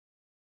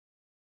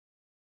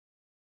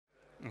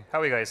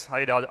How are you guys? How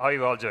are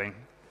you all doing?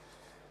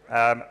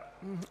 Um,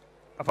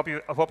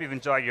 I hope you've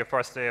enjoyed your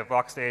first day of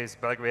Vox Days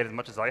Belgrade as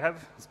much as I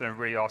have. It's been a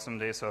really awesome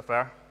day so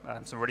far.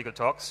 Some really good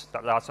talks.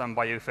 That last one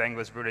by Feng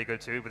was really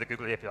good too, with the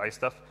Google API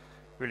stuff.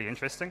 Really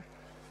interesting.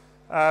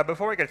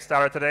 Before we get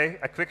started today,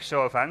 a quick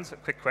show of hands, a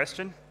quick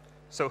question.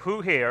 So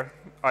who here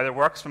either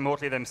works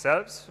remotely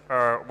themselves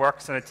or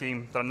works in a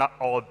team that are not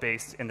all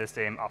based in the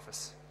same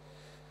office?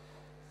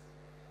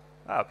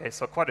 Okay,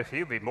 so quite a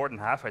few, be more than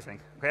half, I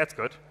think. Okay, that's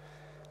good.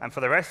 And for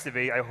the rest of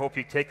you, I hope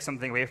you take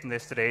something away from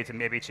this today to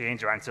maybe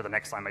change your answer the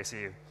next time I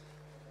see you.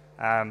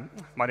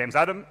 My name's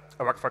Adam.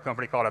 I work for a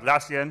company called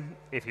Atlassian.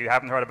 If you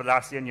haven't heard of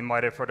Atlassian, you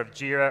might have heard of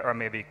Jira or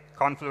maybe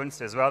Confluence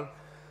as well.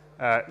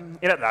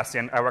 In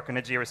Atlassian, I work in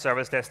a Jira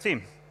Service Desk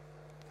team.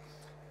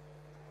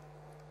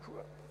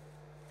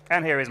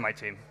 And here is my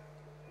team.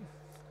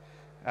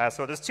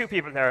 So there's two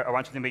people here I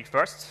want you to meet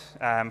first.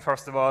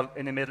 First of all,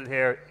 in the middle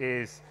here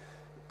is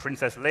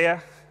Princess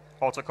Leia,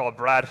 also called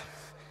Brad.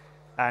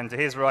 And to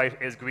his right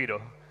is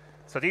Guido.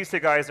 So these two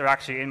guys are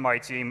actually in my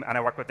team, and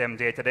I work with them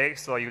day to day,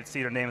 so you'll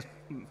see their names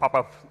pop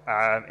up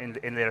in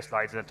later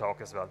slides in the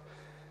talk as well.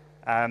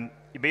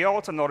 You may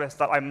also notice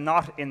that I'm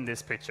not in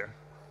this picture.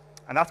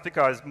 And that's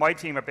because my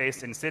team are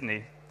based in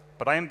Sydney,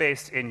 but I'm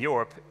based in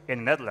Europe, in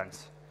the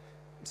Netherlands.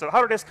 So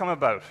how did this come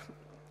about?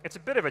 It's a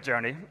bit of a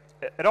journey.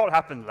 It all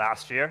happened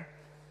last year.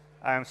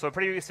 So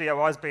previously, I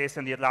was based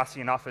in the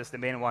Atlassian office, the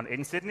main one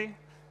in Sydney.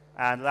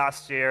 And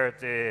last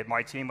year,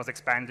 my team was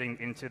expanding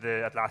into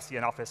the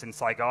Atlassian office in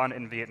Saigon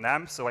in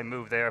Vietnam, so I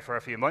moved there for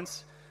a few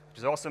months, which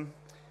is awesome.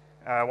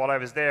 While I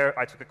was there,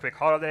 I took a quick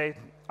holiday.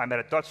 I met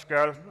a Dutch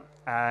girl,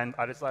 and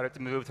I decided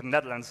to move to the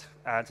Netherlands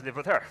to live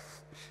with her.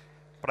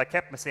 But I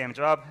kept my same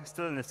job,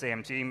 still in the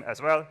same team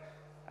as well,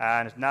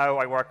 and now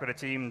I work with a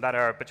team that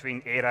are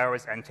between 8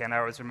 hours and 10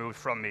 hours removed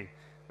from me,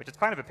 which is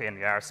kind of a pain in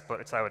the arse, but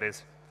it's how it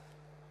is.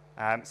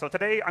 So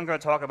today, I'm going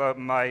to talk about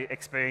my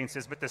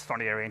experiences with this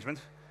funny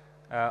arrangement.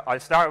 I'll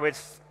start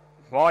with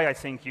why I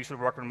think you should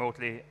work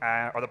remotely,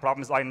 or the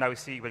problems I now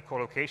see with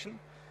co-location.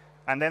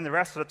 And then the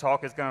rest of the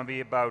talk is going to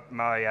be about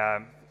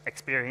my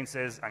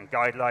experiences and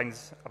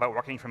guidelines about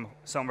working from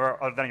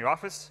somewhere other than your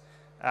office,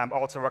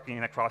 also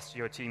working across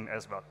your team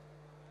as well.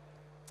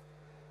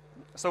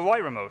 So why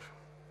remote?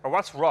 Or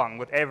what's wrong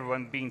with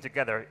everyone being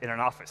together in an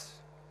office?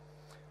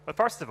 Well,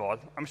 first of all,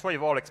 I'm sure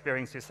you've all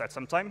experienced this at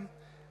some time.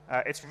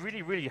 It's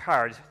really, really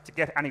hard to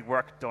get any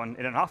work done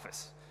in an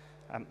office.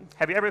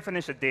 Have you ever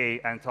finished a day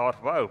and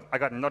thought, wow, I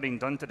got nothing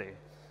done today?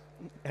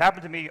 It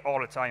happened to me all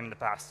the time in the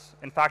past.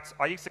 In fact,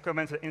 I used to come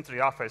into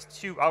the office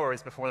 2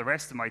 hours before the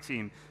rest of my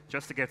team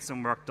just to get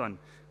some work done,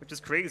 which is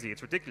crazy.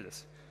 It's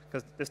ridiculous,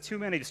 because there's too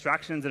many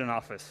distractions in an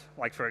office.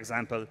 Like, for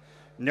example,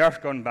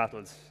 Nerf gun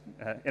battles.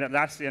 In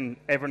Atlassian,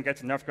 everyone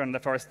gets a Nerf gun the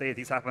first day.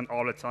 These happen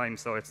all the time,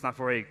 so it's not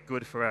very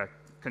good for a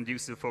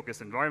conducive,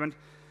 focused environment.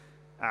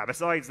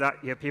 Besides that,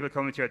 you have people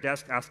coming to your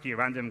desk asking you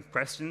random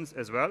questions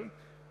as well,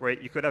 where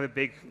you could have a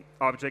big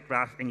object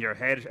graph in your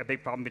head, a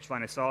big problem you're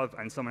trying to solve,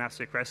 and someone asks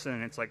you a question,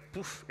 and it's like,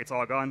 poof, it's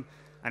all gone,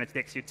 and it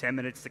takes you 10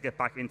 minutes to get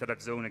back into that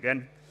zone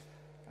again.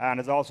 And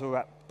there's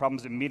also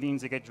problems with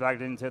meetings you get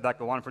dragged into that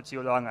go on for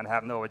too long and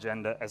have no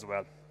agenda as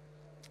well.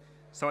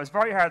 So it's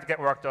very hard to get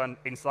work done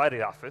inside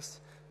the office,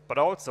 but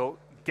also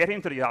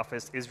getting to the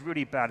office is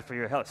really bad for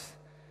your health.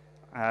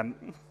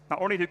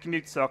 Not only do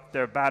commutes suck,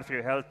 they're bad for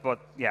your health,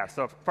 but yeah,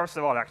 so first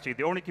of all, actually,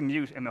 the only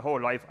commute in my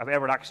whole life I've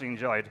ever actually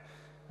enjoyed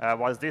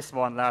was this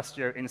one last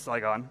year in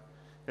Saigon.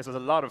 This was a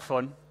lot of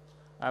fun,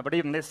 but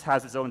even this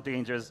has its own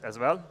dangers as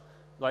well.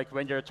 Like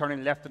when you're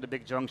turning left at the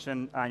big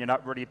junction and you're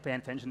not really paying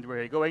attention to where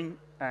you're going,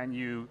 and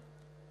you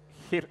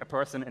hit a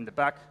person in the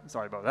back.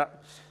 Sorry about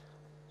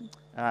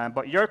that.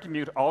 But your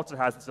commute also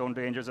has its own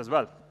dangers as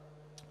well.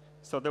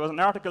 So there was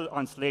an article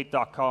on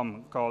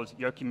Slate.com called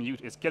 "Your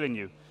Commute is Killing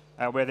You,"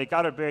 where they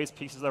gathered various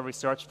pieces of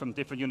research from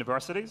different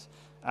universities,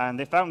 and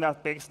they found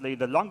that basically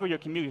the longer your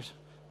commute,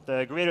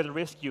 the greater the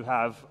risk you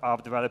have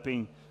of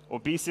developing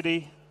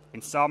obesity,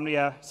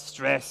 insomnia,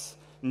 stress,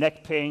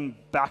 neck pain,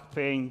 back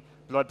pain,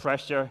 blood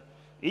pressure,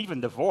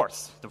 even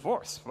divorce.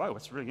 Divorce, wow,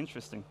 it's really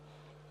interesting.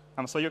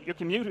 So your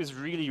commute is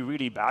really,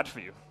 really bad for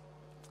you.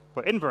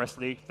 But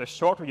inversely, the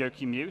shorter your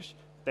commute,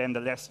 then the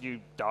less you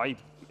die,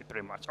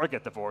 pretty much, or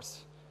get divorced.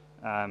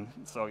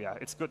 So yeah,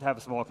 it's good to have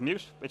a small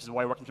commute, which is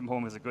why working from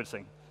home is a good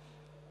thing.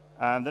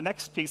 The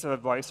next piece of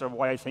advice, or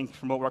why I think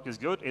remote work is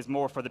good, is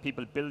more for the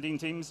people building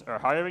teams or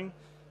hiring.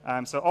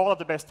 So all of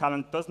the best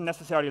talent doesn't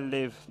necessarily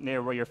live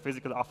near where your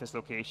physical office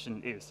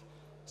location is.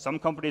 Some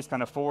companies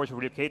can afford to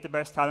relocate the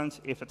best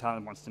talent if the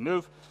talent wants to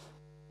move.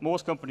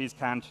 Most companies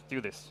can't do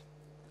this.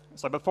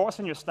 So by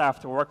forcing your staff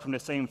to work from the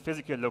same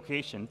physical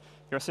location,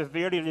 you're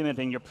severely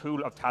limiting your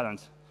pool of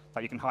talent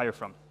that you can hire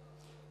from.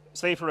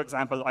 Say, for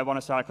example, I want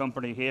to start a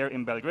company here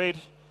in Belgrade.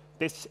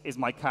 This is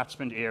my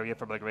catchment area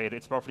for Belgrade.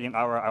 It's roughly an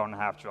hour, hour and a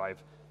half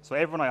drive. So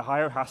everyone I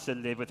hire has to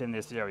live within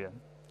this area.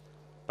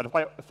 But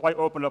if I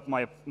open up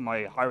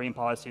my hiring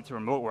policy to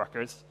remote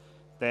workers,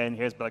 then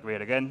here's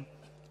Belgrade again,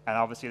 and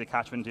obviously the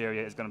catchment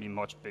area is going to be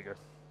much bigger.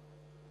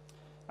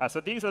 So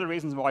these are the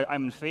reasons why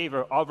I'm in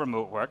favor of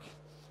remote work.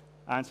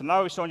 And so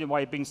now I've shown you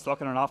why being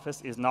stuck in an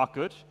office is not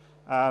good.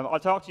 I'll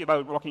talk to you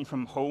about working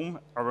from home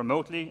or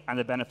remotely and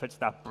the benefits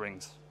that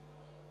brings.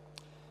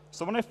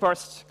 So when I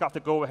first got the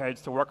go-ahead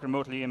to work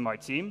remotely in my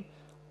team,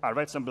 I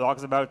read some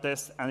blogs about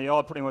this, and they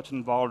all pretty much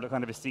involved a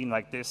kind of a scene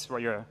like this, where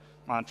you're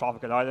on a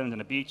tropical island in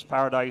a beach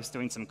paradise,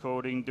 doing some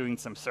coding, doing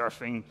some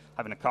surfing,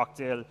 having a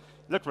cocktail. It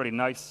looked really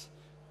nice.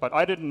 But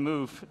I didn't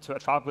move to a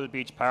tropical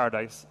beach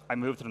paradise. I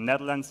moved to the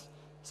Netherlands,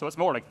 so it's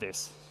more like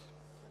this.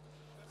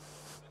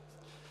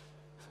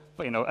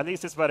 But at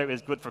least this weather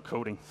is good for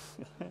coding.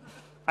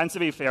 And to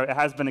be fair, it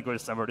has been a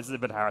good summer. This is a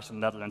bit harsh in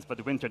the Netherlands, but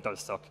the winter does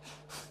suck.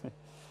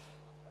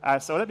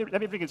 So let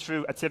me bring you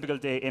through a typical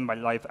day in my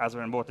life as a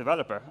remote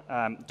developer.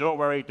 Don't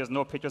worry, there's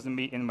no pictures of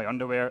me in my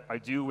underwear. I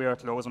do wear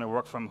clothes when I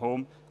work from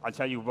home. I'll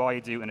tell you why I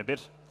do in a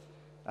bit.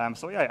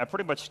 So yeah, I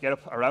pretty much get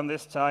up around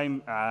this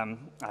time. I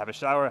have a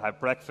shower, I have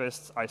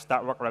breakfast. I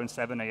start work around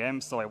 7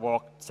 a.m., so I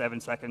walk 7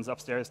 seconds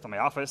upstairs to my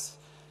office,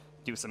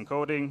 do some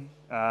coding.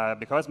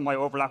 Because my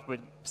overlap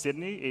with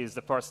Sydney is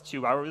the first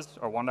 2 hours,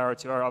 or 1 hour,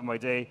 2 hours of my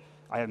day,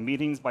 I have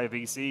meetings by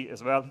VC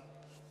as well.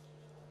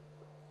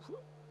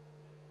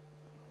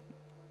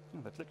 Oh,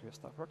 the clicker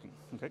stopped working.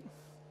 Okay.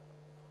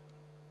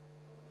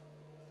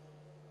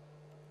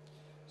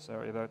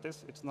 Sorry about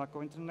this. It's not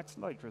going to the next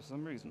slide for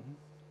some reason.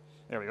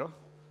 There we go.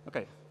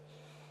 Okay.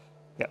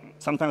 Yeah.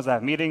 Sometimes I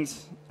have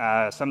meetings.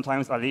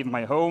 Sometimes I leave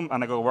my home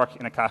and I go work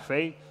in a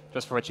cafe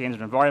just for a change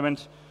of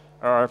environment.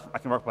 Or I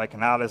can work by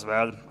canal as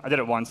well. I did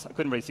it once. I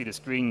couldn't really see the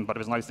screen, but it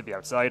was nice to be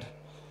outside.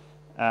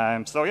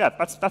 So yeah,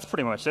 that's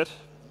pretty much it.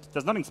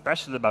 There's nothing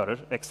special about it,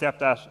 except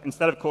that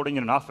instead of coding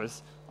in an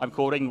office, I'm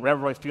coding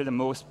wherever I feel the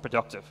most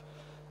productive.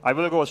 I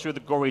will go through the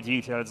gory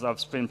details of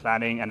sprint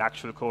planning and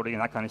actual coding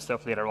and that kind of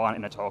stuff later on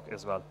in the talk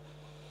as well.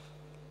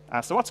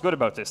 So what's good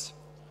about this?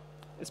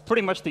 It's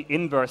pretty much the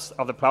inverse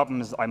of the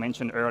problems I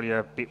mentioned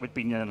earlier with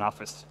being in an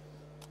office.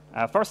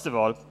 First of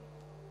all,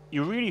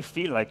 you really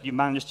feel like you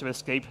managed to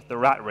escape the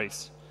rat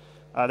race.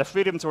 The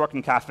freedom to work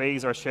in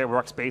cafes or share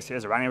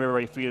workspaces or anywhere where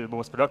you feel the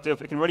most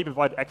productive, it can really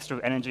provide extra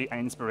energy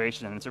and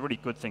inspiration, and it's a really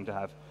good thing to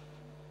have.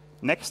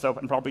 Next up,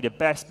 and probably the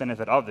best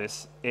benefit of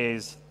this,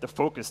 is the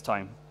focus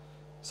time.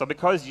 So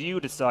because you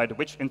decide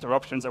which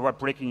interruptions are worth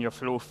breaking your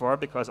flow for,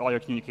 because all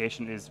your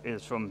communication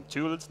is from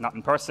tools, not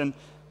in person,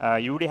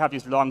 you really have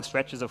these long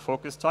stretches of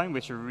focus time,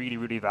 which are really,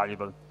 really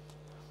valuable.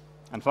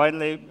 And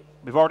finally,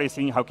 we've already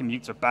seen how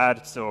commutes are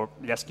bad, so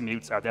less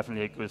commutes are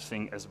definitely a good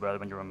thing as well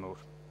when you're remote.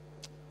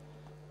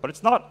 But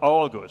it's not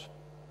all good.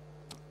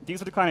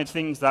 These are the kind of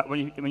things that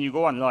when you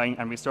go online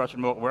and research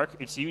remote work,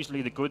 it's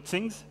usually the good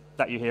things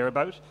that you hear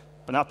about,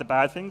 but not the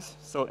bad things.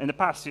 So in the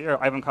past year,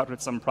 I've encountered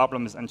some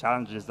problems and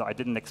challenges that I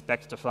didn't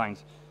expect to find.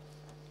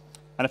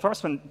 And the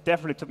first one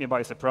definitely took me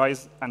by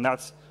surprise, and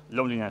that's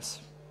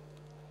loneliness.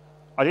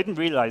 I didn't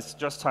realize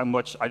just how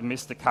much I'd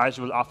missed the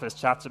casual office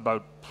chats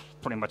about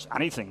pretty much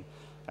anything.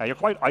 You're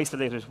quite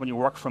isolated when you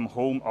work from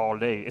home all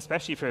day,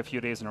 especially for a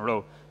few days in a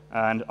row.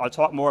 And I'll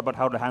talk more about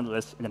how to handle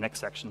this in the next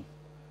section.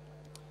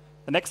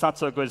 The next not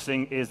so good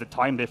thing is the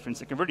time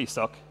difference. It can really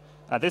suck.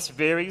 This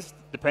varies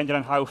depending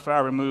on how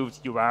far removed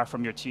you are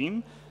from your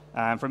team.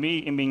 For me,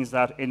 it means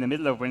that in the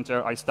middle of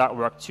winter, I start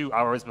work 2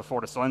 hours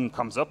before the sun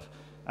comes up.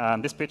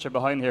 This picture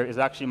behind here is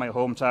actually my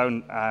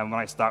hometown when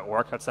I start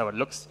work. That's how it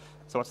looks.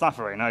 So it's not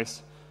very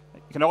nice.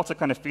 You can also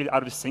kind of feel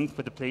out of sync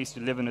with the place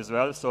you live in as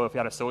well. So if you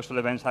had a social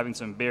event, having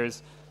some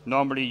beers,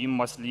 normally you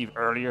must leave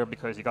earlier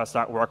because you got to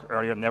start work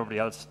earlier than everybody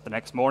else the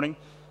next morning.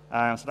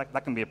 So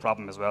that can be a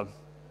problem as well.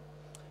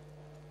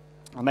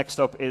 Next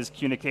up is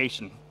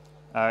communication.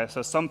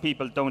 So some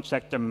people don't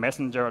check their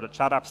messenger or the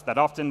chat apps that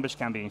often, which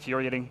can be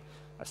infuriating.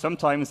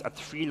 Sometimes a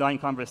 3-line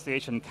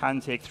conversation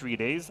can take 3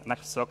 days, and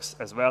that sucks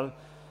as well.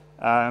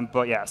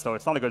 But yeah, so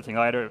it's not a good thing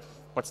either.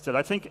 But still,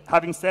 I think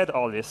having said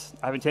all this,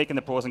 having taken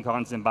the pros and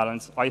cons in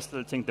balance, I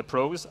still think the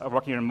pros of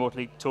working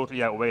remotely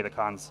totally outweigh the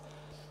cons.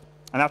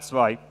 And that's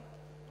why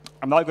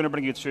I'm now going to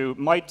bring you through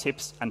my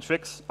tips and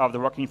tricks of the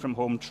working from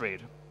home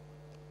trade.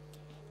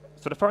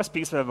 So the first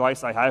piece of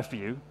advice I have for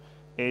you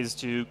is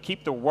to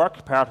keep the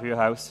work part of your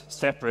house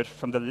separate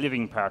from the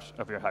living part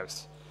of your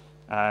house.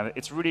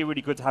 It's really,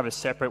 really good to have a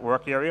separate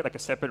work area, like a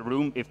separate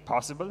room if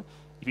possible.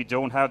 If you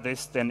don't have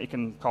this, then it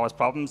can cause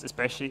problems,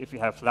 especially if you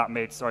have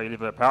flatmates or you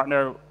live with a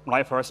partner. When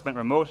I first went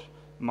remote,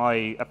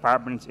 my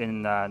apartment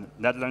in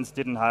Netherlands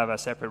didn't have a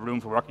separate room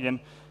for working in.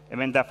 It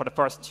meant that for the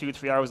first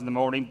 2-3 hours in the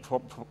morning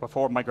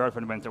before my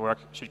girlfriend went to work,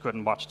 she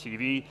couldn't watch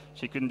TV,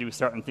 she couldn't do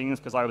certain things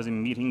because I was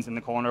in meetings in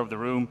the corner of the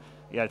room.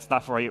 Yeah, it's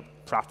not a very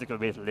practical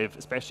way to live,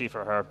 especially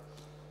for her.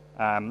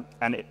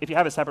 And if you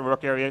have a separate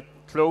work area,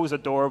 close the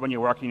door when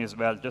you're working as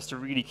well, just to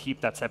really keep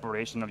that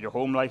separation of your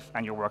home life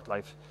and your work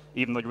life.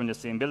 Even though you're in the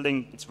same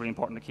building, it's really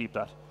important to keep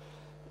that.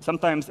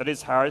 Sometimes it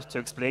is hard to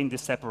explain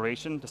this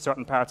separation to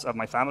certain parts of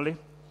my family,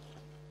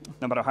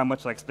 no matter how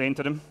much I explain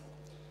to them.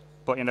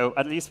 But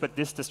at least with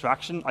this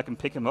distraction, I can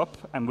pick him up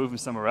and move him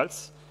somewhere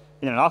else.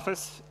 In an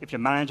office, if your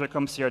manager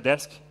comes to your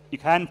desk, you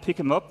can pick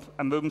him up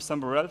and move him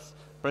somewhere else,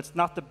 but it's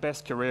not the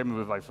best career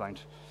move, I find.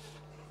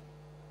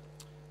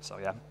 So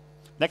yeah.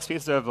 Next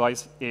piece of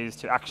advice is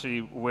to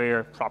actually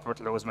wear proper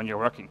clothes when you're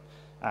working.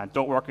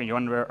 Don't work in your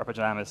underwear or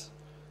pajamas.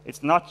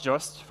 It's not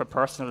just for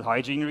personal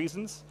hygiene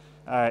reasons.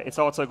 It's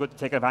also good to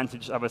take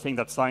advantage of a thing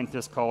that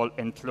scientists call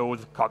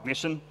enclothed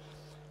cognition,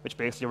 which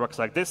basically works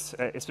like this.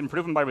 It's been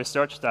proven by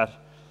research that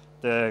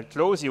the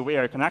clothes you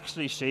wear can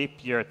actually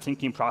shape your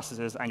thinking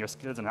processes and your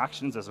skills and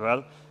actions as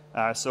well.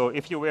 So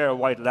if you wear a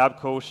white lab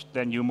coat,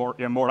 then you're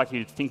more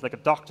likely to think like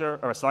a doctor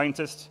or a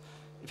scientist.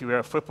 If you wear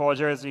a football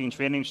jersey and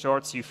training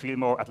shorts, you feel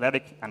more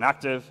athletic and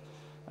active.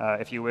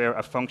 If you wear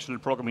a functional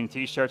programming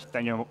t-shirt,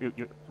 then you're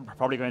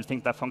probably going to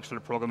think that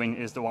functional programming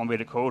is the one way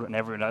to code and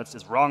everyone else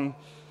is wrong.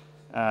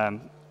 I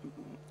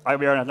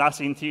wear an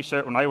Atlassian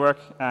t-shirt when I work,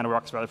 and it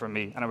works well for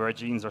me. And I wear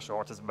jeans or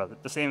shorts as well.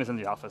 The same as in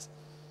the office.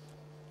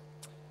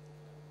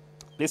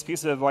 This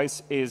piece of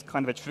advice is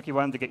kind of a tricky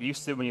one to get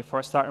used to when you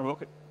first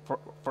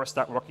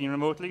start working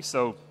remotely.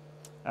 So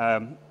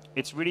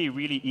it's really,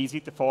 really easy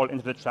to fall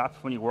into the trap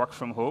when you work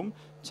from home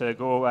to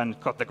go and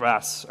cut the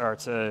grass or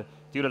to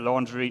do the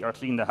laundry or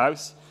clean the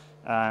house.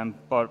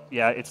 But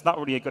yeah, it's not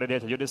really a good idea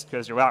to do this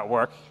because you're at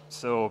work.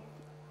 So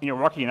in your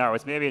working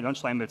hours, maybe at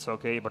lunchtime it's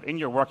okay, but in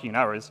your working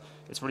hours,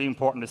 it's really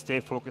important to stay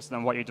focused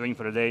on what you're doing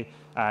for the day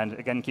and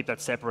again, keep that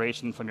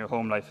separation from your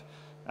home life.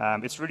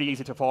 It's really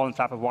easy to fall in the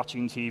trap of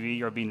watching TV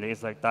or being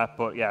lazy like that,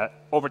 but yeah,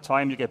 over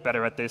time you get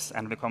better at this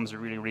and it becomes a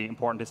really, really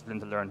important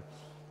discipline to learn.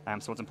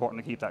 So it's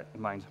important to keep that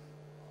in mind.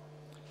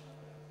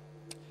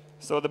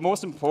 So the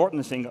most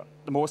important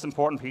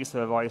piece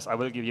of advice I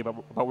will give you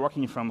about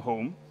working from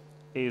home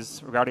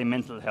is regarding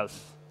mental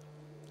health.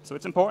 So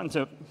it's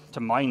important to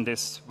mind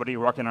this, whether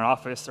you work in an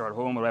office or at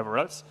home or wherever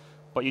else,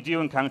 but you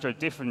do encounter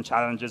different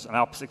challenges and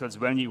obstacles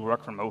when you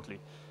work remotely.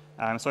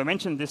 So I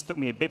mentioned this took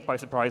me a bit by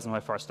surprise when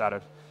I first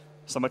started.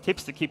 So my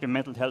tips to keep your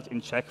mental health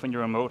in check when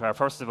you're remote are,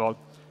 first of all,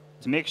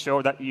 to make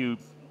sure that you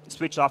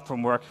switch off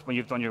from work when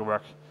you've done your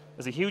work.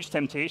 There's a huge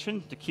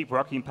temptation to keep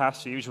working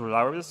past your usual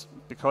hours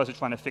because you're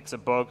trying to fix a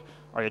bug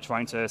or you're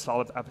trying to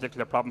solve a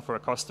particular problem for a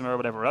customer or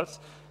whatever else.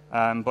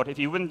 But if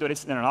you wouldn't do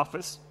this in an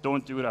office,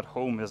 don't do it at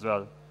home as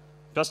well.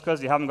 Just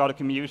because you haven't got a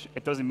commute,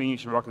 it doesn't mean you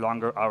should work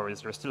longer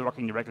hours. You're still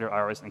working your regular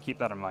hours, and keep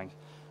that in mind.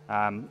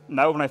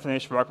 Now when I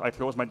finish work, I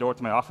close my door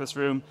to my office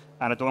room,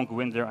 and I don't go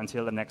in there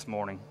until the next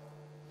morning.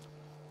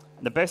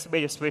 The best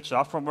way to switch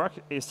off from work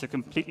is to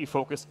completely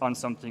focus on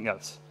something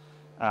else,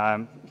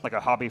 like a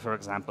hobby, for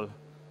example.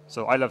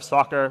 So I love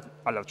soccer,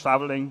 I love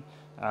traveling.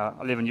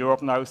 I live in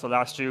Europe now, so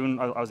last June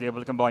I was able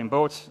to combine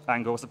both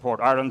and go support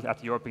Ireland at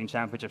the European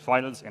Championship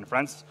finals in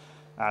France.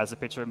 As a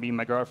picture of me and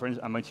my girlfriend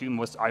and my two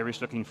most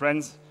Irish-looking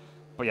friends.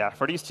 But yeah,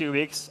 for these 2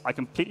 weeks, I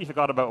completely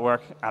forgot about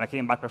work, and I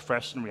came back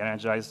refreshed and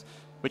re-energized,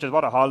 which is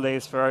what a holiday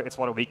is for, it's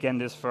what a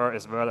weekend is for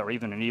as well, or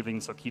even an evening,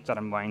 so keep that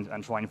in mind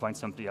and try and find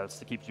something else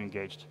to keep you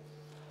engaged.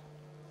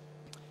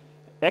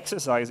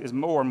 Exercise is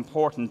more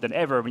important than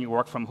ever when you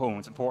work from home.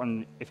 It's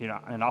important if you're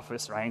in an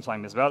office or any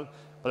time as well.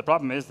 But the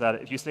problem is that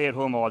if you stay at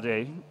home all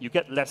day, you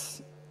get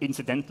less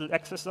incidental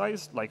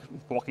exercise, like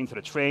walking to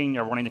the train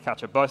or running to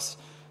catch a bus.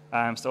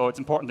 So it's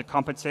important to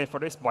compensate for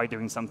this by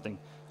doing something.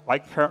 I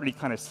currently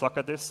kind of suck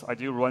at this. I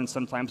do run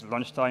sometimes at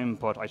lunchtime,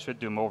 but I should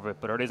do more of it.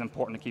 But it is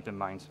important to keep in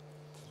mind.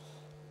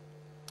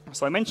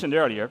 So I mentioned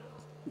earlier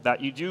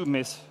that you do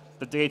miss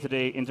the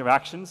day-to-day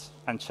interactions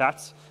and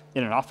chats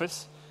in an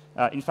office.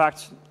 In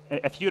fact,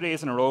 a few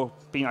days in a row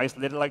being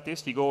isolated like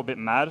this, you go a bit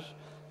mad.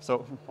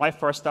 So when I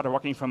first started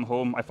working from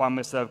home, I found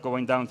myself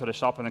going down to the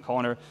shop in the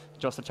corner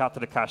just to chat to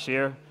the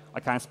cashier. I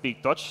can't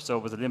speak Dutch, so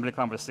it was a limited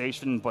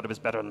conversation, but it was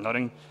better than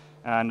nothing.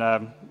 And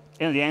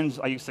in the end,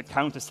 I used to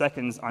count the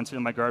seconds until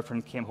my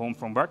girlfriend came home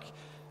from work,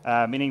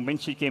 meaning when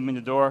she came in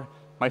the door,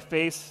 my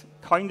face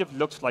kind of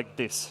looked like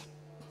this.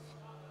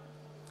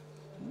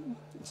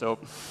 So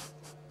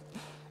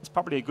it's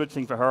probably a good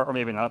thing for her, or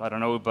maybe not, I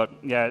don't know. But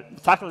yeah,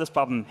 tackle this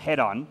problem head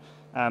on.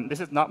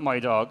 This is not my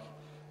dog,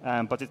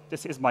 but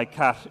this is my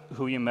cat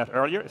who you met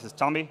earlier. This is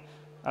Tommy.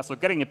 So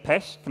getting a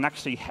pet can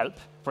actually help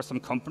for some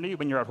company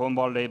when you're at home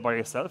all day by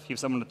yourself. You have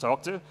someone to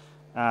talk to.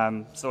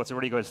 So it's a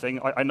really good thing.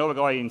 I know a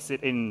guy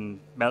in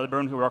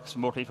Melbourne who works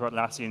remotely for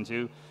Atlassian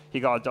too. He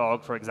got a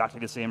dog for exactly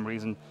the same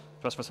reason,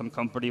 just for some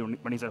company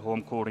when he's at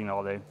home coding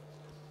all day.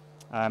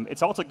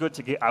 It's also good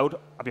to get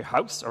out of your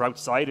house or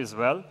outside as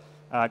well.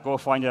 Go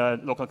find a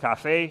local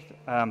cafe.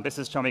 This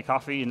is Chummy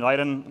Coffee in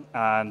Leiden.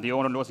 The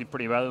owner knows me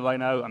pretty well by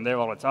now. I'm there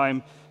all the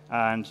time.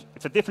 And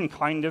it's a different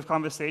kind of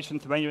conversation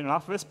to when you're in an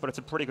office, but it's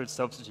a pretty good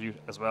substitute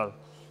as well.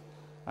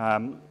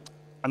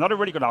 Another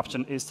really good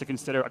option is to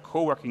consider a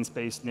co-working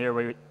space near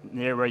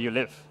where you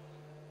live.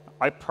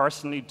 I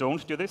personally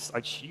don't do this.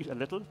 I cheat a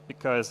little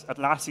because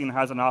Atlassian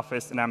has an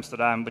office in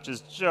Amsterdam, which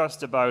is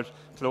just about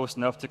close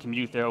enough to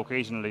commute there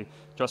occasionally,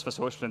 just for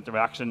social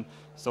interaction.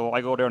 So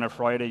I go there on a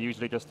Friday,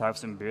 usually just to have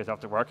some beers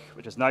after work,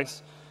 which is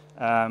nice.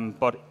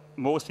 But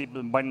most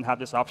people mightn't have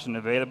this option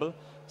available.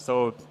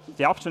 So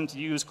the option to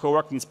use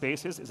co-working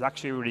spaces is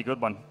actually a really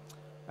good one.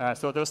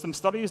 So there were some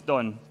studies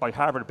done by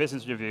Harvard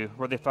Business Review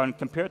where they found,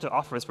 compared to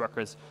office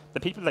workers,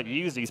 the people that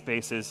use these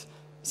spaces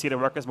see their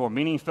work as more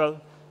meaningful,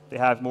 they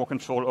have more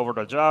control over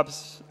their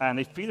jobs, and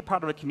they feel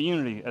part of a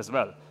community as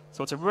well.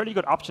 So it's a really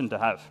good option to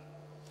have.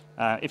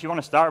 If you want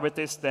to start with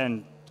this,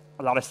 then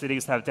a lot of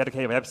cities have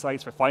dedicated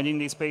websites for finding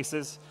these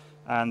spaces,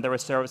 and there are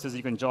services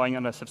you can join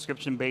on a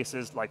subscription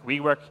basis like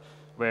WeWork,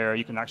 where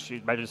you can actually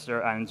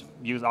register and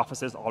use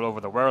offices all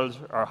over the world,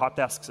 or hot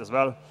desks as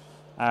well.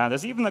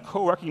 There's even a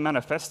co-working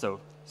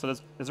manifesto. So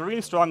there's a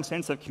really strong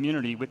sense of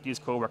community with these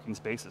co-working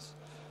spaces.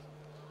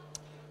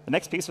 The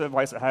next piece of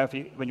advice I have for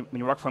you when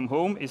you work from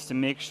home is to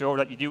make sure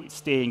that you do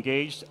stay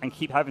engaged and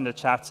keep having the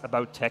chats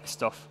about tech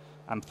stuff.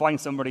 And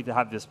find somebody to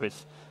have this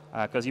with.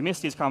 Because you miss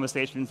these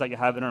conversations that you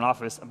have in an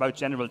office about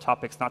general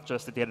topics, not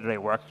just the day-to-day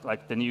work,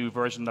 like the new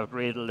version of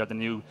Gradle or the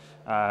new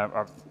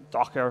or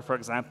Docker, for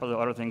example,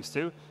 or other things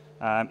too.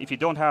 If you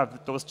don't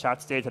have those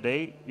chats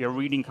day-to-day, you're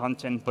reading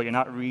content, but you're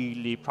not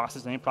really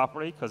processing it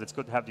properly, because it's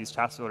good to have these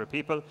chats with other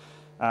people.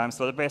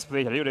 So the best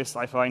way to do this,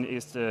 I find,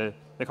 is to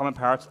become a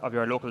part of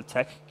your local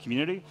tech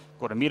community.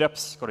 Go to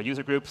meetups, go to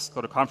user groups, go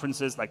to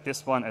conferences like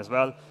this one as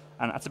well.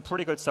 And that's a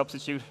pretty good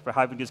substitute for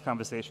having these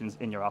conversations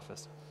in your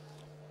office.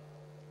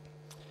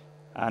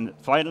 And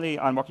finally,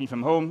 on working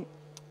from home,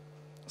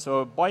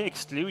 so by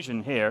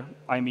exclusion here,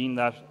 I mean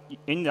that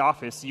in the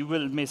office, you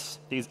will miss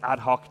these ad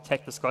hoc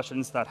tech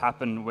discussions that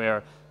happen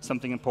where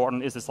something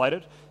important is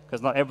decided,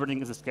 because not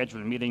everything is a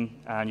scheduled meeting,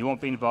 and you won't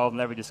be involved in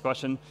every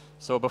discussion.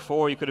 So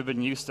before, you could have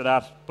been used to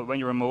that, but when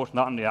you're remote,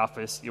 not in the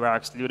office, you are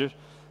excluded.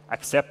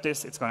 Accept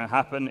this, it's going to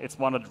happen, it's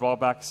one of the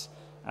drawbacks,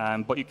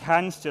 but you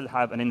can still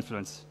have an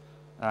influence.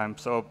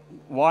 So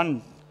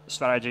one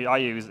strategy I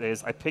use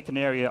is I pick an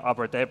area of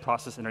our dev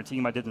process in our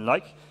team I didn't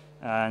like,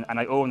 and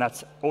I own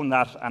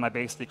that, and I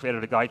basically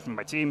created a guide for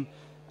my team.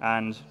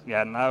 And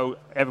yeah, now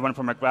everyone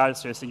from our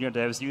grads to senior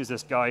devs use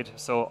this guide,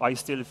 so I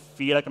still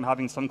feel like I'm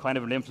having some kind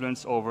of an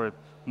influence over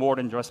more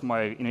than just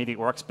my immediate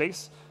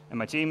workspace and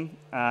my team,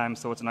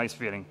 so it's a nice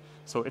feeling.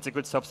 So it's a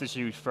good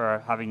substitute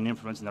for having an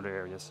influence in other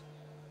areas.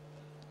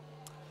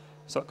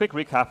 So a quick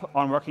recap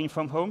on working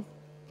from home.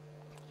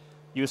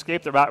 You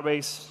escape the rat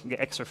race, you get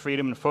extra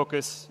freedom and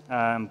focus,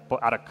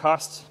 but at a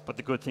cost, but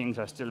the good things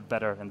are still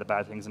better than the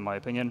bad things, in my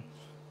opinion.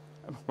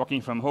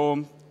 Working from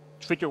home,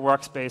 treat your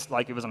workspace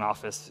like it was an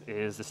office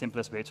is the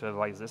simplest way to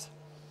advise this.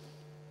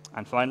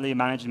 And finally,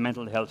 managing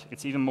mental health.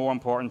 It's even more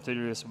important to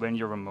do this when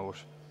you're remote,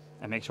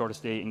 and make sure to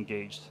stay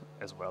engaged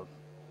as well.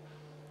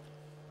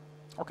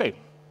 Okay,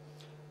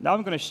 now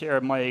I'm going to share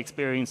my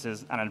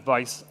experiences and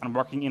advice on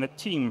working in a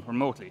team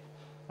remotely.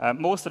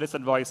 Most of this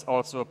advice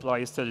also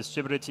applies to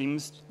distributed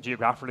teams,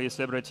 geographically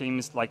distributed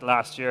teams. Like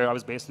last year, I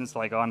was based in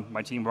Saigon.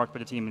 My team worked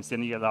with a team in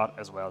Sydney a lot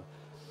as well.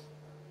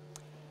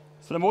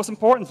 So the most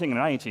important thing in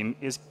any team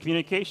is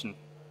communication.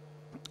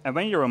 And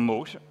when you're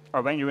remote,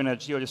 or when you're in a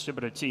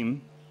geo-distributed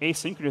team,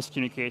 asynchronous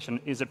communication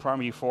is the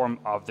primary form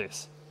of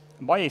this.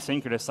 And by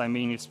asynchronous, I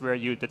mean it's where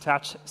you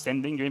detach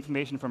sending your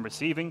information from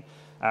receiving,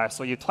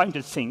 so you have time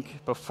to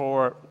think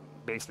before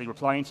basically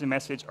replying to the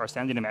message or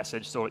sending a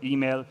message, so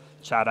email,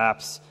 chat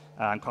apps,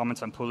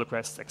 comments on pull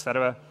requests,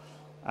 etc.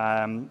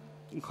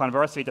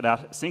 Conversely to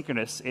that,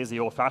 synchronous is the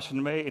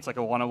old-fashioned way. It's like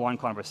a one-on-one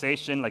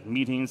conversation, like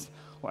meetings,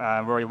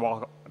 where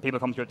people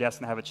come to your desk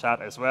and have a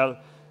chat as well.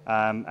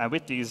 And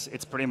with these,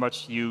 it's pretty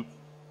much you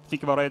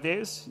think about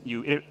ideas,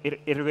 you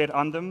iterate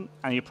on them,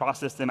 and you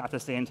process them at the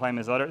same time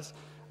as others.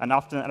 And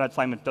often at a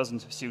time, it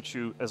doesn't suit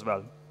you as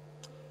well.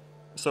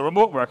 So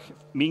remote work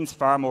means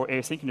far more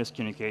asynchronous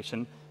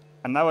communication.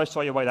 And now I'll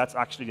show you why that's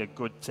actually a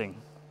good thing.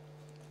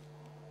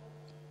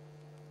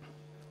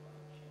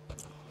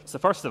 So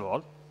first of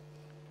all,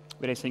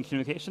 with async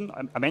communication,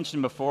 I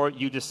mentioned before,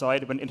 you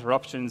decide when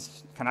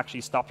interruptions can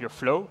actually stop your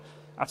flow.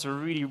 That's a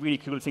really, really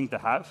cool thing to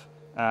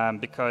have,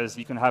 because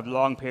you can have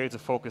long periods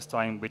of focus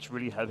time, which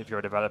really help if you're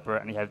a developer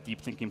and you have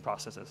deep thinking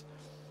processes.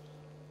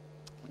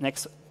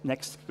 Next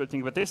good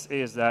thing about this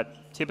is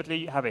that typically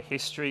you have a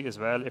history as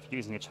well. If you're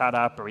using a chat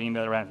app or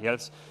email or anything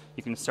else,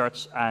 you can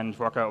search and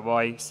work out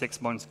why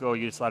 6 months ago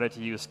you decided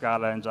to use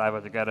Scala and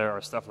Java together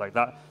or stuff like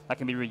that. That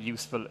can be really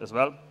useful as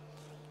well.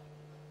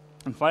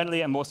 And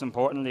finally, and most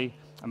importantly,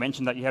 I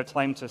mentioned that you have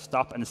time to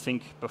stop and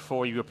think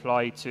before you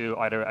reply to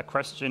either a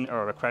question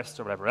or a request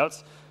or whatever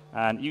else.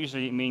 And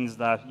usually it means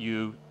that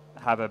you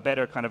have a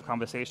better kind of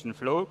conversation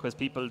flow, because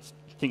people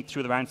think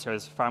through their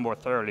answers far more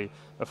thoroughly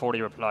before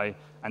they reply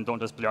and don't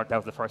just blurt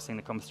out the first thing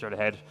that comes to their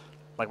head,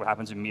 like what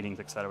happens in meetings,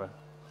 etc.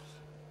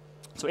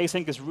 So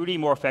async is really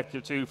more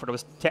effective too for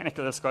those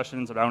technical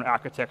discussions around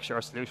architecture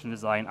or solution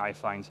design, I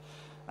find.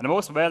 And the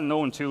most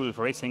well-known tool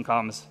for async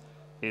comms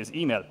is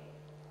email.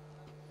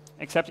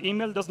 Except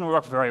email doesn't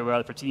work very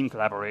well for team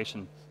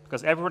collaboration,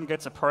 because everyone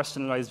gets a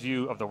personalized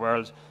view of the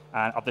world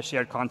and of the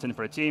shared content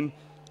for a team.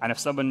 And if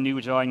someone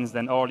new joins,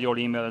 then all your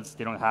emails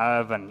they don't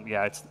have, and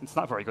yeah, it's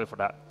not very good for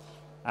that.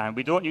 And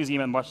we don't use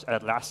email much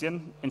at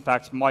Atlassian. In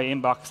fact, my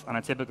inbox on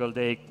a typical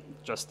day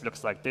just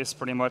looks like this,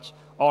 pretty much.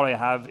 All I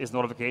have is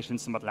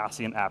notifications from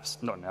Atlassian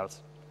apps, nothing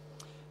else.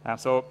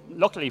 So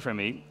luckily for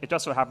me, it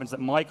just so happens that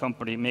my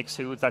company makes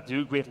tools that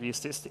do greatly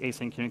assist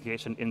async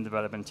communication in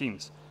development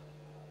teams.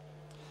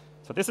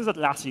 So this is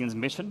Atlassian's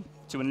mission,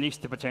 to unleash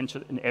the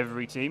potential in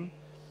every team.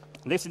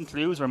 And this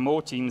includes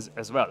remote teams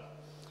as well.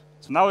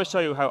 So now I'll show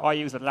you how I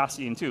use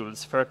Atlassian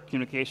tools for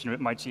communication with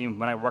my team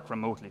when I work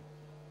remotely.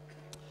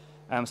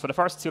 So the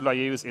first tool I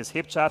use is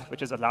HipChat,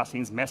 which is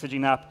Atlassian's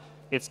messaging app.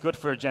 It's good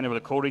for general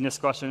coding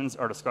discussions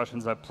or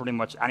discussions of pretty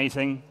much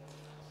anything.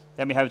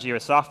 Then we have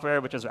Jira Software,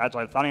 which is an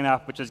agile planning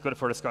app, which is good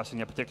for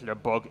discussing a particular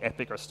bug,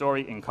 epic, or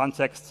story in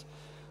context.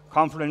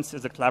 Confluence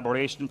is a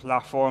collaboration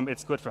platform.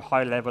 It's good for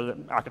high-level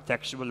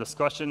architectural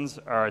discussions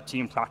or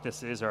team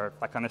practices or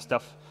that kind of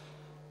stuff.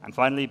 And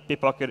finally,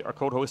 Bitbucket, our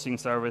code hosting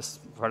service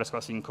for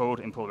discussing code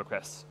in pull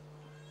requests.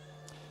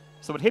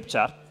 So with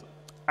HipChat,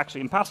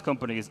 actually in past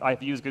companies,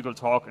 I've used Google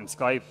Talk and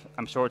Skype.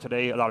 I'm sure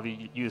today a lot of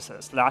you use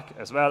Slack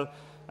as well.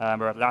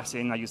 Or at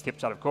Atlassian, I use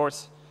HipChat, of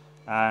course.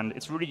 And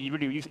it's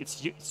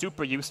it's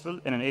super useful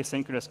in an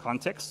asynchronous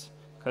context,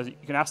 because you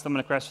can ask them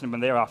a question when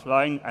they're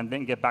offline and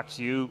then get back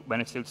to you when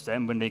it suits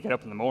them, when they get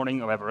up in the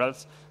morning or whatever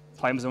else.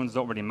 Time zones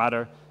don't really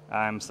matter.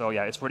 So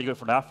yeah, it's really good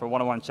for that, for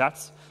one-on-one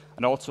chats,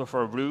 and also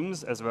for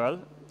rooms as well.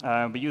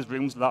 We use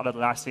rooms a lot at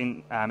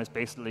Atlassian. It's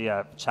basically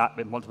a chat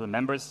with multiple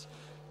members.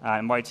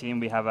 In my team,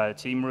 we have a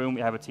team room.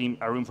 We have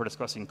a room for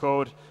discussing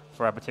code,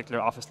 for a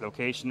particular office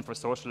location, for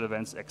social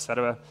events,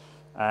 etc.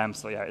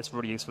 So yeah, it's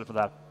really useful for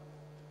that.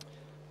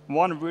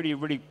 One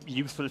really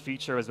useful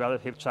feature as well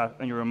of HipChat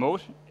when you're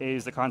remote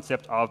is the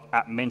concept of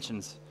app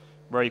mentions,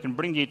 where you can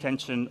bring the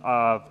attention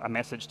of a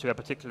message to a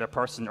particular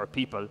person or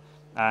people,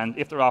 and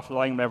if they're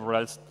offline, wherever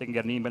else, they can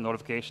get an email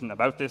notification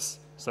about this,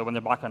 so when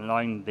they're back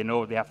online, they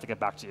know they have to get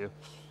back to you.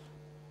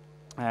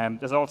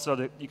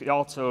 You could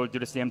also do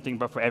the same thing,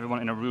 but for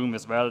everyone in a room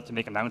as well, to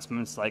make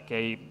announcements like,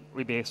 hey,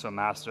 rebase from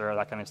master,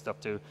 that kind of stuff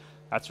too.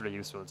 That's really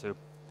useful too.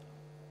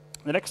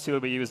 The next tool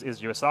we use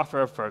is Jira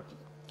Software for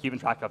keeping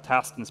track of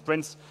tasks and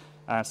sprints.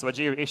 So a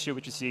Jira issue,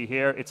 which you see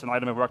here, it's an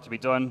item of work to be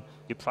done.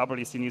 You've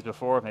probably seen these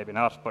before, maybe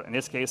not, but in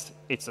this case,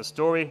 it's a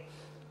story.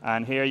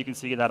 And here you can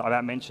see that I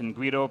mentioned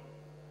Guido,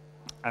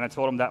 and I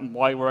told him that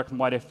my work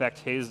might affect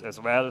his as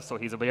well, so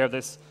he's aware of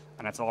this,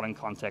 and it's all in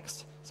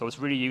context. So it's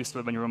really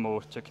useful when you're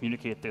remote to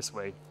communicate this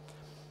way.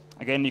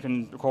 Again, you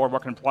can record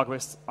work in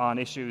progress on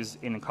issues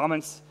in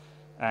comments.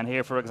 And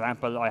here, for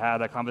example, I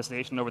had a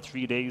conversation over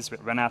 3 days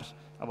with Renat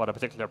about a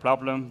particular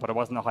problem, but it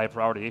wasn't a high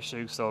priority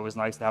issue, so it was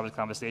nice to have this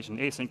conversation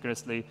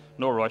asynchronously,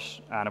 no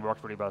rush, and it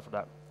worked really well for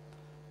that.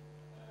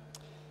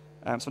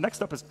 So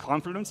next up is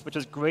Confluence, which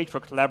is great for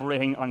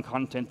collaborating on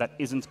content that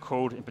isn't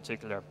code in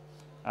particular.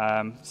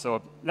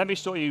 So let me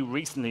show you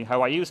recently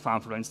how I used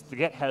Confluence to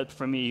get help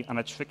from me on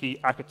a tricky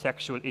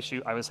architectural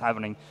issue I was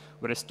having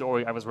with a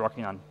story I was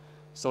working on.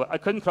 So I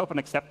couldn't come up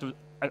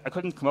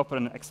with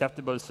an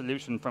acceptable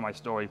solution for my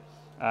story.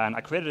 And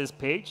I created this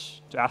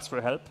page to ask for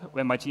help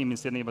when my team in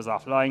Sydney was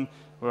offline,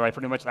 where I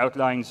pretty much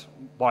outlined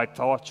what I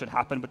thought should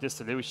happen with this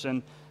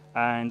solution,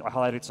 and I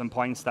highlighted some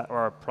points that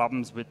were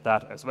problems with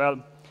that as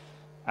well.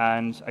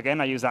 And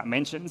again, I use that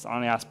mentions, and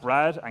I asked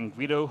Brad and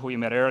Guido, who you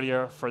met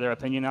earlier, for their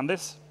opinion on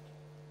this.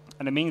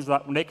 And it means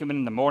that when they come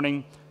in the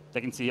morning, they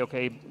can see,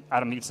 okay,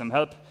 Adam needs some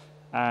help,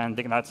 and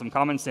they can add some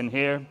comments in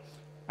here.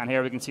 And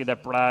here we can see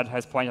that Brad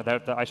has pointed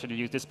out that I should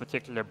use this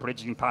particular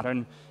bridging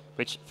pattern,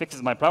 which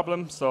fixes my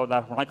problem so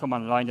that when I come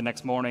online the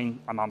next morning,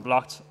 I'm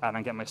unblocked and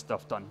I get my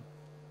stuff done.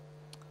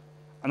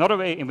 Another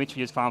way in which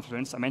we use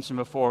Confluence, I mentioned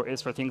before,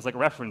 is for things like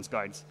reference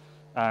guides.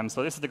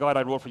 So this is the guide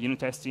I wrote for unit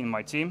testing in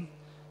my team.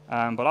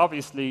 But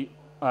obviously,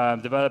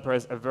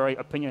 developers are very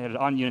opinionated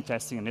on unit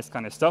testing and this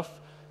kind of stuff.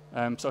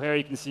 So here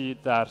you can see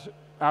that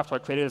after I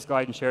created this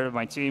guide and shared it with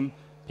my team,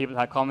 people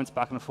had comments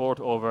back and forth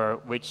over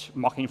which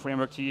mocking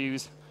framework to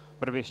use,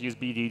 whether we should use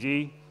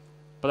BDD.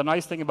 But the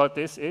nice thing about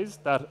this is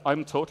that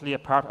I'm totally a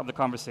part of the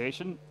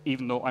conversation,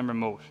 even though I'm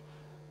remote.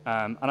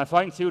 And I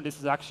find, too, this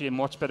is actually a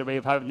much better way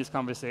of having this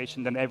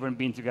conversation than everyone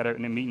being together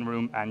in a meeting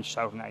room and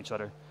shouting at each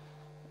other.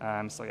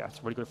 So yeah,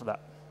 it's really good for that.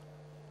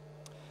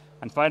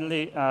 And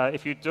finally,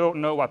 if you don't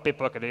know what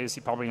Bitbucket is,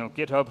 you probably know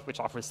GitHub, which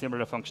offers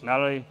similar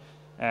functionality.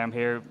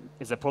 Here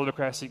is a pull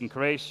request you can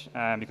create.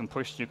 You can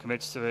push new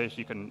commits to it.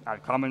 You can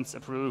add comments,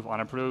 approve,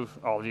 unapprove,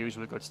 all the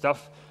usual good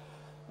stuff.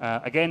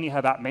 Again, you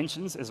have app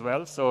mentions as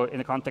well. So in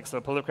the context of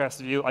a pull request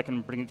view, I can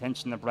bring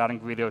attention of Brad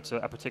and Guido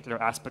to a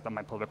particular aspect of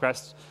my pull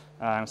request.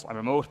 So I'm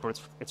remote, but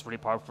it's really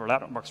powerful for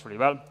that. It works really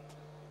well.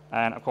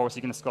 And of course,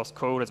 you can discuss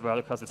code as well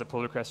because it's a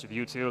pull request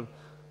review tool.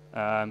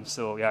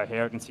 So yeah,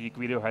 here you can see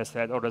Guido has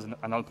said, oh, there's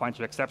a null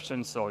pointer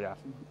exception. So yeah,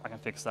 I can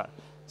fix that.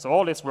 So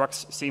all this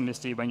works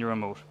seamlessly when you're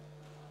remote.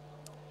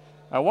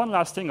 One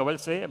last thing I will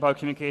say about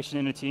communication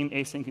in a team,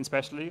 async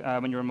especially,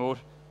 when you're remote,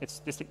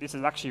 this is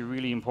actually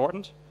really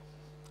important.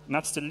 And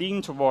that's to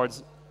lean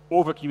towards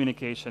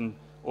over-communication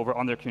over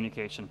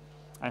under-communication.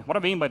 And what I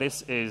mean by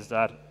this is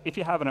that if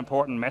you have an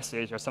important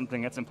message or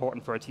something that's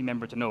important for a team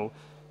member to know,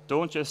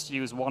 don't just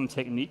use one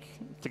technique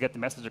to get the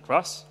message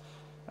across.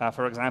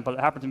 For example, it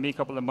happened to me a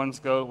couple of months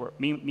ago where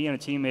me and a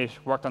teammate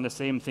worked on the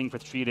same thing for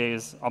 3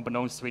 days,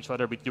 unbeknownst to each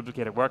other. We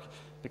duplicated work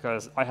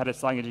because I had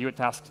assigned a unit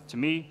task to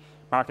me,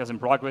 marked as in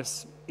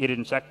progress. He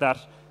didn't check that,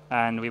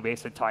 and we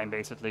wasted time,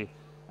 basically.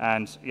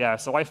 And yeah,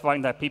 so I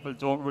find that people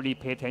don't really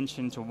pay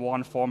attention to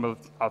one form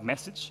of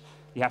message.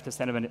 you have to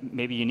send them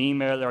maybe an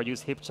email or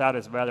use HipChat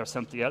as well or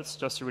something else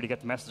just to really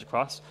get the message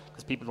across,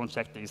 because people don't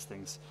check these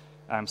things.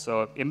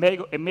 So it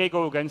may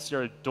go against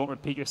your don't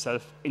repeat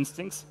yourself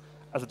instincts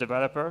as a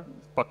developer,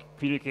 but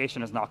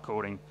communication is not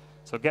coding.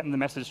 So getting the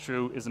message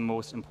through is the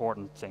most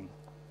important thing.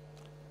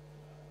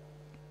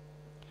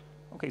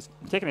 Okay, so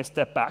taking a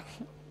step back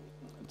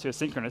to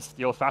asynchronous,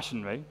 the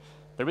old-fashioned way.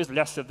 There is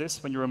less of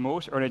this when you're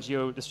remote or in a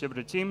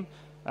geo-distributed team,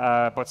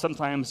 but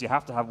sometimes you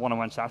have to have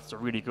one-on-one chats that are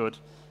really good.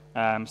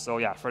 So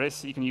yeah, for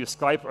this, you can use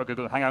Skype or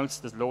Google Hangouts.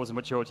 There's loads of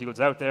mature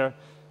tools out there.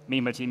 Me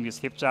and my team use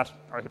HipChat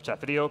or HipChat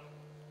Video.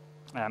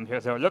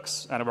 Here's how it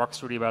looks, and it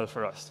works really well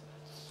for us.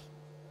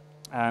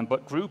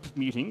 But group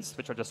meetings,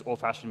 which are just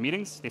old-fashioned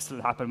meetings, they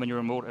still happen when you're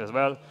remote as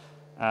well.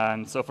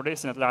 So for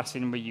this, in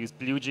Atlassian, we use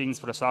BlueJeans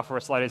for the software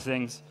side of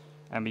things,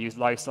 and we use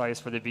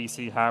Lifesize for the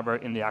VC hardware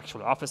in the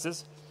actual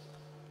offices.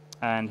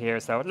 And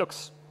here's how it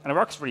looks. And it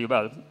works really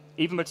well,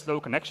 even with slow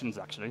connections,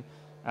 actually.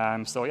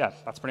 So yeah,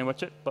 that's pretty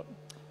much it. But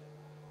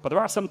there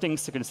are some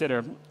things to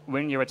consider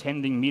when you're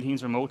attending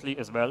meetings remotely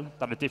as well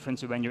that are different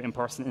to when you're in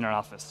person in an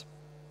office.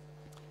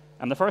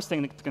 And the first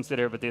thing to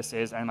consider with this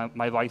is, and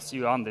my advice to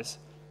you on this,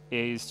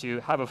 is to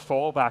have a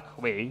fallback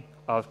way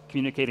of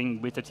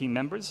communicating with the team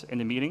members in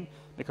the meeting,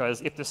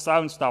 because if the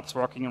sound stops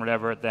working or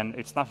whatever, then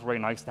it's not very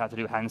nice to have to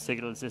do hand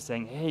signals just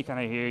saying, hey, can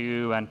I hear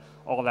you, and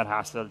all that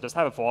hassle. Just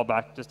have a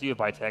fallback, just do it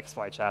by text,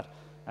 by chat,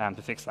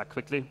 to fix that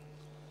quickly.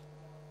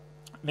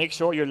 Make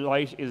sure your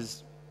light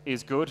is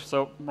good.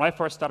 So when I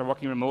first started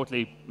working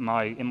remotely in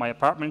my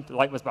apartment, the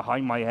light was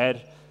behind my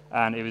head,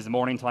 and it was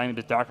morning time, it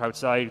was dark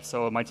outside,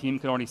 so my team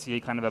could only see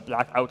kind of a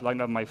black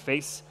outline of my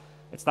face.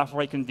 It's not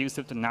very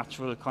conducive to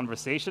natural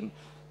conversation.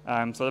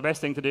 So the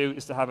best thing to do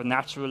is to have a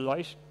natural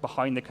light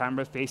behind the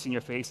camera facing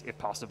your face if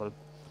possible.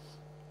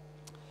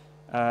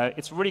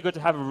 It's really good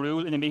to have a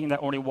rule in a meeting that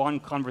only one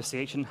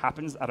conversation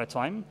happens at a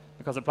time,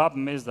 because the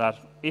problem is that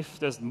if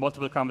there's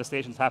multiple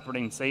conversations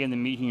happening, say in the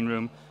meeting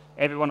room,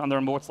 everyone on the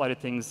remote side of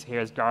things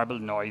hears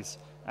garbled noise.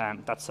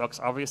 That sucks,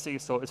 obviously,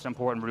 so it's an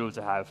important rule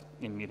to have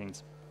in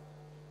meetings.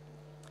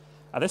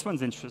 This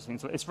one's interesting.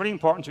 So it's really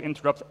important to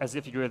interrupt as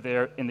if you're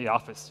there in the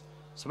office.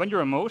 So when you're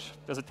remote,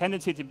 there's a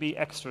tendency to be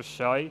extra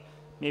shy.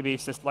 Maybe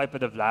it's a slight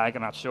bit of lag,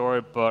 I'm not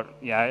sure, but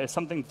yeah, it's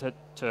something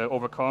to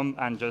overcome.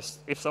 And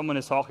just, if someone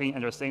is talking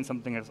and they're saying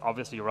something that's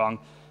obviously wrong,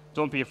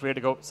 don't be afraid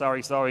to go,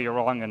 sorry, you're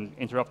wrong, and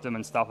interrupt them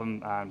and stop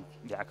them.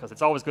 Yeah, because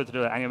it's always good to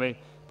do that anyway,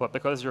 but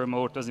because you're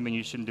remote doesn't mean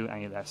you shouldn't do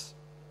any less.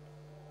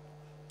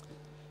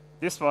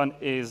 This one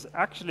is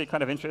actually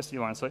kind of interesting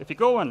one. So if you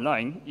go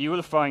online, you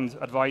will find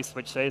advice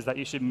which says that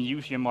you should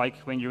mute your mic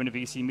when you're in a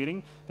VC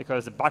meeting,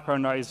 because the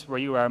background noise where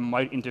you are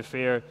might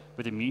interfere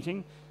with the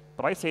meeting.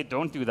 But I say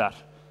don't do that,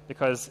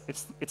 because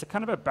it's a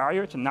kind of a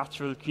barrier to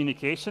natural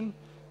communication.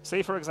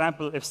 Say, for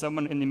example, if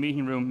someone in the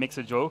meeting room makes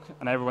a joke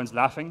and everyone's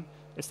laughing,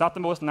 it's not the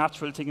most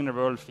natural thing in the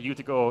world for you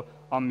to go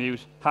on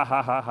mute, ha,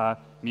 ha, ha, ha,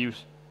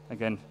 mute.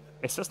 Again,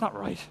 it's just not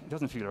right. It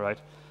doesn't feel right.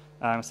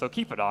 So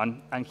keep it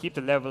on and keep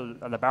the level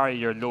and the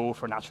barrier low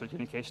for natural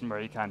communication where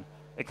you can.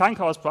 It can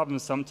cause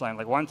problems sometimes.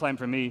 Like one time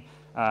for me,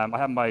 I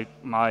had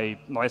my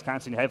noise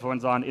cancelling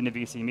headphones on in the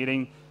VC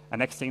meeting, and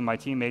next thing my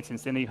teammates in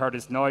Sydney heard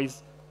this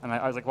noise, and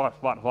I was like,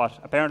 what?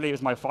 Apparently it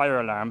was my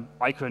fire alarm.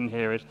 I couldn't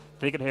hear it.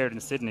 They could hear it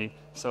in Sydney.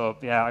 So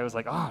yeah, I was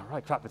like, oh,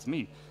 right, crap, it's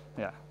me.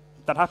 Yeah,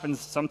 that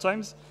happens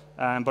sometimes,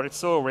 but it's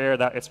so rare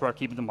that it's worth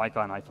keeping the mic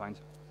on, I find.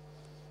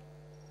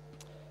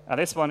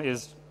 This one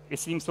is, it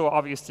seems so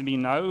obvious to me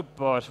now,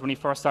 but when you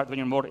first start doing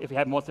your remote, if you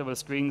have multiple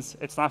screens,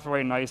 it's not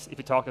very nice if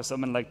you talk to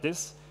someone like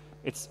this.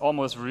 It's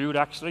almost rude,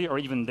 actually, or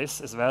even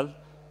this as well.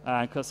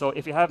 So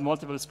if you have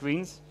multiple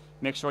screens,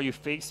 make sure you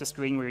face the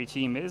screen where your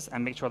team is,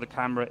 and make sure the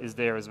camera is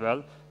there as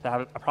well to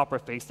have a proper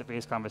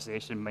face-to-face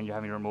conversation when you're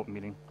having a remote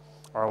meeting,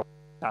 or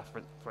that,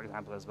 for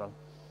example, as well.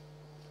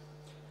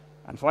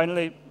 And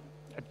finally,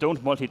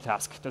 don't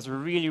multitask. There's a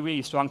really,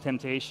 really strong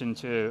temptation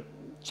to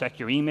check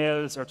your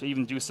emails or to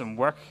even do some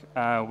work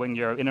when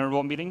you're in a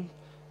remote meeting,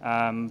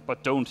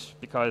 but don't,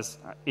 because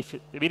if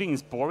the meeting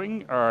is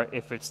boring or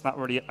if it's not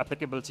really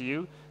applicable to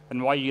you,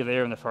 then why are you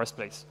there in the first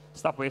place?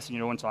 Stop wasting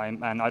your own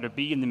time and either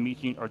be in the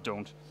meeting or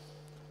don't.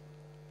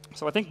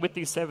 So I think with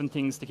these 7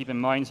 things to keep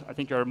in mind, I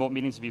think your remote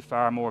meetings will be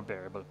far more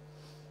bearable.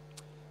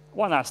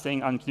 One last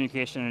thing on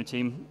communication in a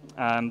team.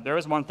 There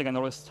is one thing I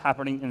noticed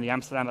happening in the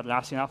Amsterdam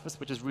Atlassian office,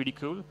 which is really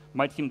cool.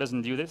 My team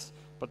doesn't do this,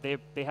 but they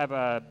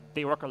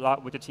work a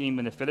lot with the team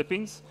in the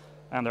Philippines,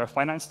 and they're a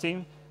finance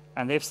team,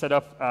 and they've set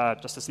up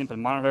just a simple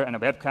monitor and a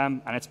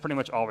webcam, and it's pretty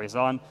much always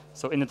on.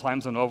 So in the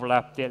time zone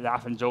overlap, they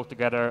laugh and joke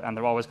together, and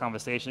they're always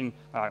conversing,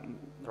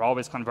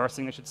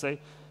 I should say.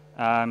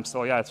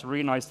 So yeah, it's a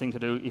really nice thing to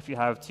do if you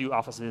have 2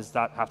 offices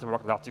that have to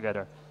work a lot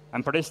together.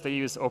 And for this, they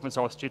use open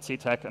source Jitsi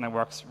tech, and it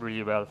works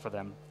really well for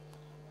them.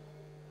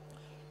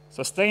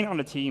 So staying on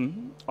the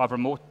team of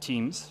remote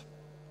teams,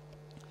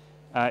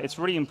 it's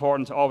really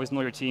important to always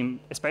know your team,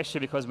 especially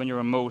because when you're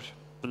remote,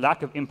 the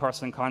lack of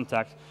in-person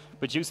contact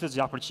reduces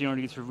the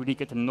opportunity to really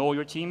get to know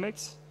your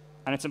teammates.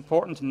 And it's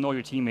important to know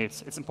your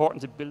teammates. It's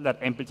important to build that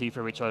empathy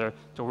for each other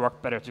to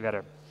work better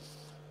together.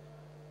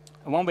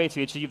 And one way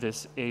to achieve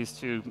this is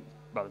to,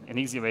 well, an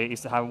easy way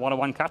is to have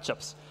one-on-one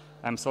catch-ups.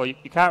 So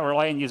you can't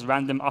rely on these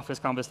random office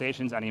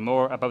conversations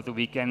anymore about the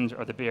weekend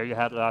or the beer you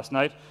had last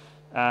night.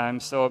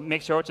 So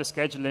make sure to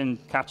schedule in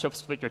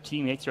catch-ups with your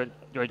teammates,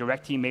 your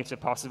direct teammates if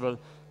possible,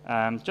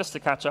 just to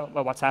catch up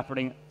about what's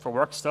happening for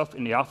work stuff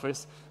in the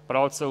office, but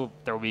also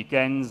their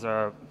weekends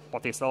or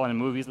what they saw in the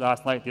movies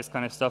last night, this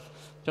kind of stuff,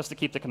 just to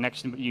keep the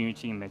connection with you and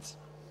your teammates.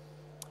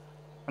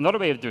 Another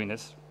way of doing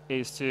this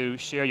is to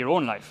share your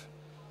own life.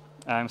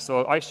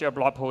 So I share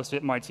blog posts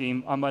with my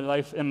team on my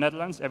life in the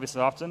Netherlands every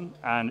so often,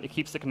 and it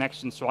keeps the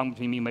connection strong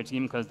between me and my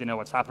team because they know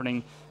what's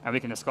happening, and we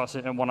can discuss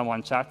it in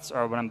one-on-one chats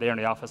or when I'm there in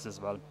the office as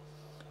well.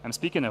 And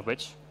speaking of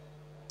which,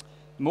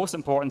 the most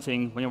important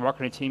thing when you're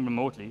working in a team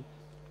remotely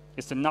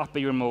is to not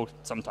be remote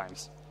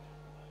sometimes.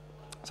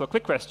 So a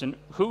quick question,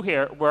 who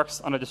here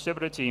works on a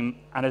distributed team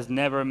and has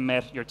never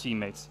met your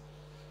teammates?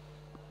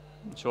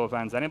 Show of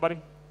hands, anybody?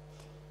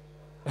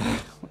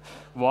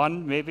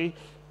 One, maybe?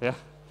 Yeah.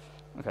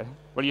 Okay.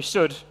 Well, you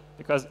should,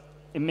 because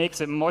it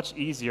makes it much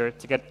easier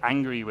to get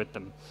angry with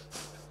them.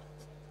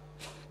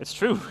 It's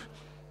true.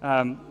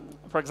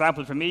 For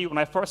example, for me, when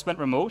I first went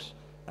remote,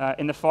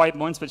 in the 5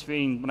 months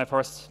between when I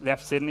first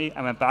left Sydney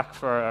and went back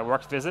for a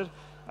work visit,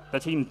 the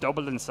team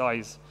doubled in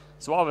size.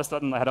 So all of a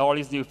sudden, I had all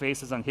these new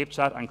faces on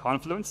HipChat and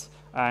Confluence,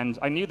 and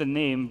I knew the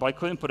name, but I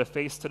couldn't put a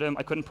face to them.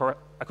 I couldn't put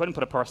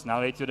a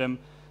personality to them.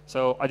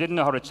 So I didn't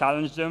know how to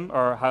challenge them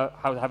or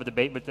how to have a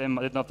debate with them.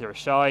 I didn't know if they were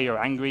shy or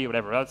angry or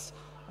whatever else.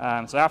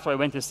 So after I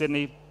went to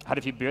Sydney, had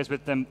a few beers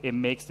with them, it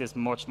makes this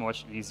much,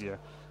 much easier.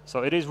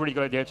 So it is really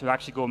good idea to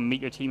actually go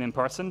meet your team in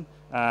person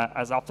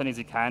as often as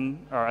you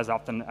can, or as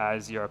often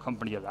as your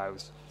company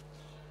allows.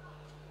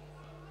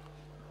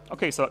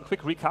 Okay, so a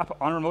quick recap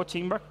on remote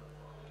teamwork.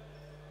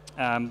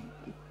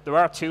 There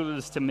are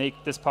tools to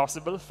make this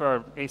possible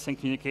for async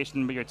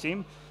communication with your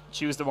team.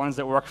 Choose the ones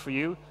that work for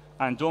you,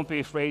 and don't be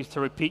afraid to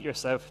repeat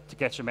yourself to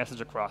get your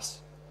message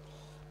across.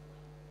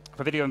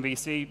 For video and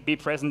VC, be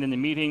present in the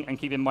meeting and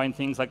keep in mind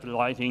things like the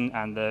lighting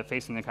and the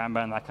facing the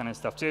camera and that kind of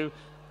stuff too,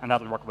 and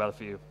that'll work well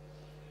for you.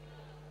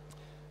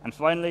 And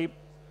finally,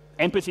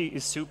 empathy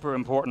is super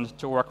important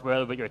to work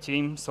well with your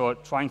team, so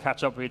try and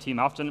catch up with your team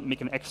often, make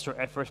an extra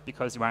effort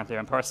because you aren't there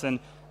in person,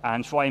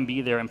 and try and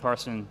be there in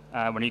person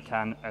when you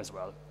can as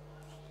well.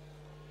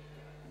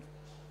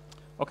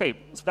 Okay,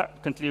 so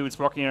that concludes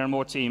working in a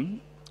remote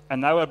team. And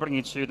now I'll bring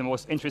you to the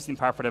most interesting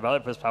part for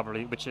developers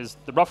probably, which is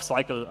the rough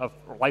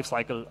life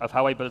cycle of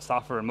how I build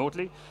software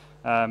remotely.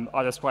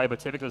 I'll describe a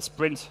typical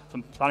sprint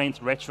from planning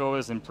to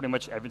retros and pretty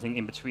much everything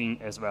in between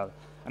as well,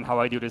 and how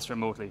I do this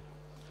remotely.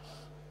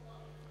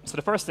 So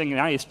the first thing in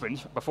any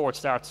sprint, before it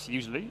starts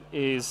usually,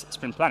 is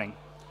sprint planning.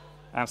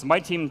 So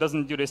my team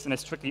doesn't do this in a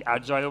strictly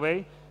agile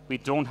way. We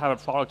don't have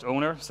a product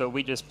owner, so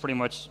we just pretty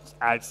much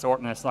add,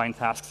 sort, and assign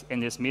tasks in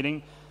this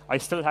meeting. I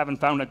still haven't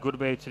found a good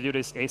way to do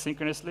this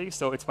asynchronously,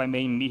 so it's my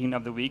main meeting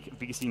of the week,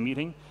 VC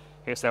meeting.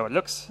 Here's how it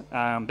looks.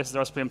 This is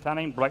our sprint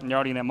planning, bright and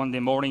early on a Monday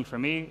morning for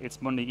me.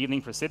 It's Monday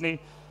evening for Sydney.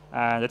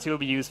 The tool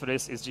we use for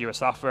this is Jira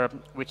Software,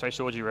 which I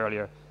showed you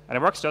earlier. And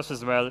it works just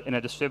as well in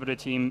a distributed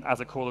team as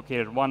a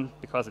co-located one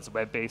because it's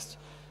web-based.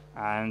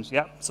 And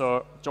yeah,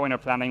 so during our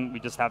planning, we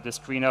just have this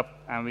screen up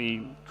and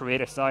we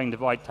create, assign,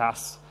 divide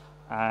tasks,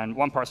 and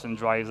one person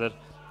drives it,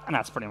 and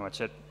that's pretty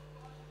much it.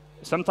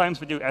 Sometimes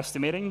we do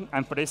estimating,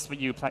 and for this we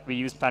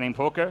use Planning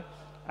Poker.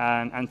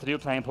 And to do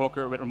Planning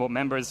Poker with remote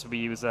members, we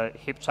use a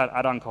HipChat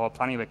add-on called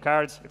Planning with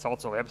Cards. It's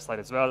also a website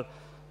as well.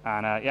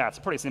 And yeah, it's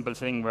a pretty simple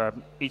thing where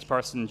each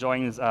person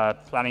joins a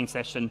planning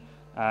session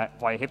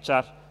via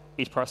HipChat.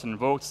 Each person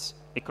votes,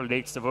 it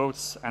collates the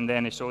votes, and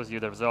then it shows you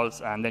the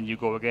results, and then you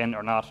go again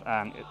or not.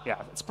 And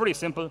yeah, it's pretty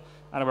simple,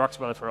 and it works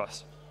well for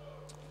us.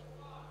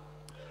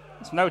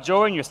 So now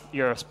during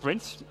your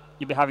sprint,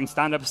 you'll be having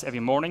stand-ups every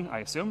morning, I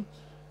assume.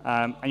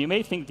 And you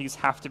may think these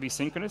have to be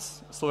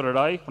synchronous. So did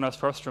I when I was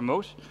first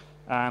remote,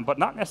 but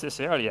not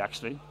necessarily,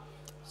 actually.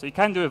 So you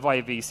can do it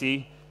via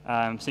VC,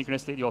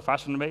 synchronously, the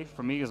old-fashioned way,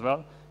 for me as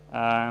well.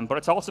 But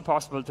it's also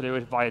possible to do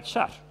it via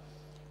chat.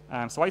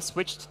 So I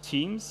switched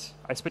teams.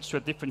 I switched to a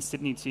different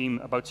Sydney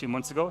team about 2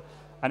 months ago.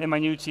 And in my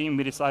new team,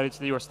 we decided to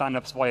do our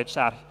stand-ups via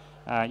chat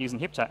using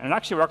HipChat. And it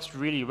actually works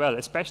really well,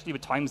 especially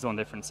with time zone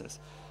differences.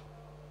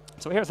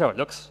 So here's how it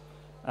looks.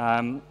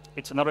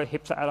 It's another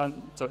HipChat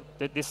add-on. So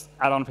this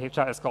add-on for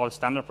HipChat is called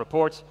Stand-Up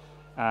Report.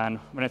 And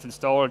when it's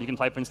installed, you can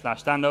type in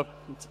 /standup.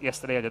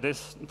 Yesterday I did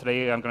this.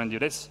 Today I'm going to do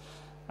this.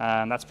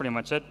 And that's pretty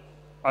much it.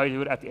 I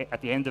do it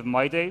at the end of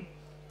my day.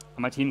 And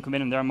my team come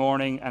in their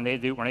morning, and they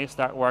do it when they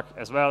start work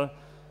as well.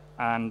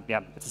 And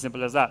yeah, it's as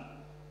simple as that.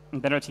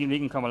 And then our team lead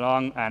can come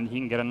along, and he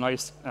can get a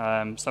nice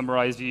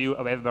summarized view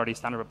of everybody's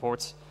standard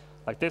reports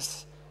like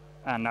this.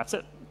 And that's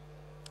it.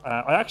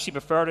 I actually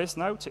prefer this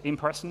now to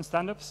in-person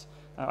stand-ups.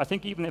 I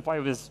think even if I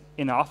was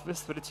in an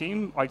office with a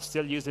team, I'd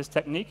still use this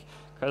technique,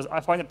 because I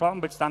find the problem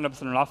with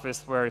stand-ups in an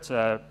office where it's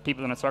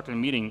people in a circle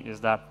meeting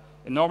is that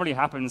It normally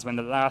happens when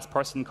the last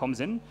person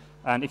comes in,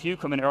 and if you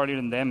come in earlier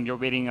than them, you're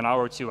waiting an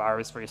hour or 2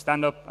 hours for your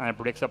stand-up, and it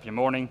breaks up your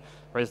morning.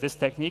 Whereas this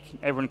technique,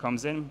 everyone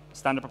comes in,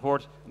 stand-up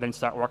report, and then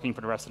start working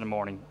for the rest of the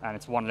morning, and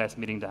it's one less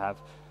meeting to have.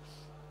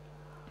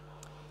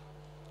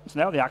 So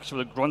now the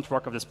actual grunt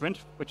work of the sprint,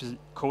 which is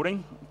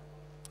coding.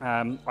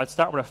 I'll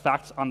start with a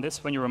fact on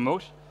this. When you're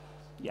remote,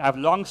 you have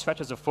long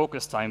stretches of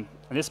focus time,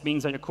 and this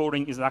means that your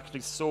coding is actually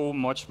so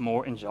much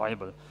more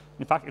enjoyable.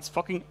 In fact, it's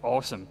fucking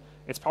awesome.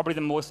 It's probably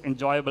the most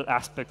enjoyable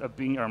aspect of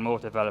being a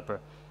remote developer.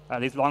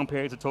 These long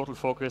periods of total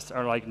focus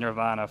are like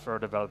nirvana for a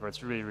developer.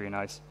 It's really, really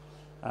nice.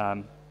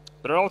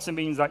 But it also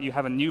means that you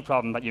have a new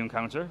problem that you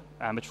encounter,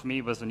 which for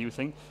me was the new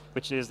thing,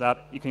 which is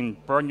that you can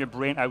burn your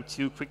brain out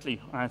too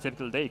quickly on a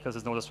typical day because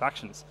there's no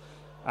distractions.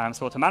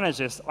 So to manage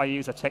this, I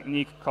use a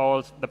technique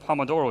called the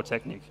Pomodoro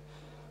technique,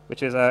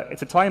 which is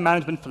it's a time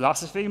management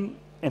philosophy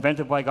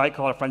invented by a guy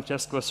called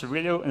Francesco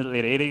Cirillo in the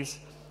late 80s.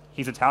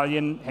 He's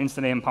Italian, hence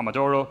the name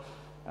Pomodoro.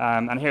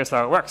 And here's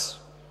how it works.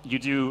 You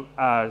do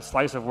a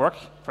slice of work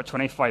for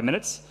 25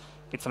 minutes.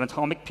 It's an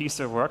atomic piece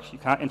of work. You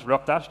can't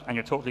interrupt that, and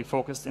you're totally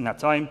focused in that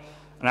time.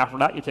 And after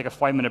that, you take a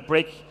 5-minute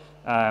break,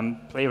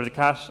 play with the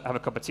cat, have a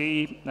cup of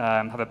tea,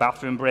 have a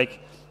bathroom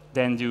break,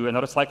 then do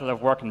another cycle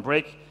of work and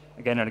break,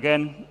 again and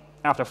again.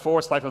 After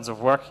 4 cycles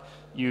of work,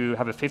 you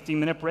have a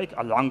 15-minute break,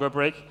 a longer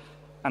break,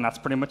 and that's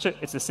pretty much it.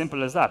 It's as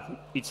simple as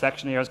that. Each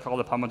section here is called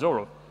a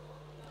Pomodoro.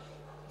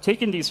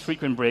 Taking these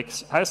frequent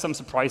breaks has some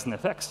surprising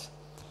effects.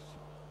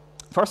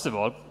 First of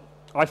all,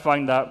 I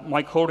find that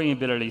my coding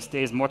ability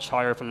stays much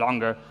higher for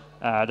longer.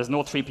 There's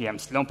no 3 p.m.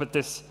 slump with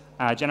this.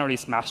 I generally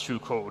smash through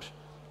code.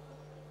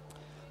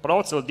 But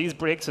also, these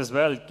breaks as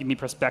well give me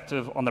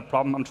perspective on the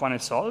problem I'm trying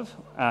to solve.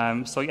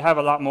 So you have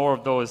a lot more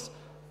of those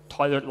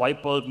toilet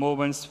light bulb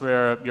moments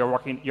where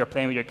you're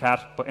playing with your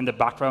cat, but in the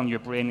background, your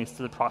brain is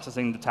still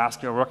processing the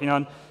task you're working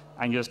on,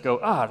 and you just go,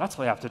 that's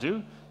what I have to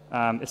do.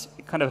 It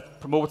kind of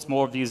promotes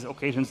more of these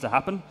occasions to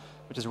happen,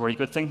 which is a really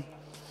good thing.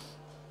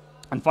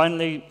 And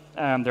finally,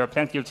 there are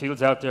plenty of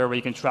tools out there where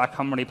you can track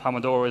how many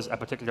Pomodoros a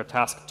particular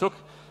task took.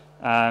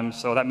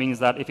 So that means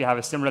that if you have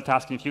a similar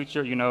task in the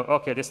future, you know,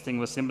 okay, this thing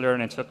was similar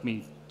and it took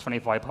me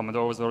 25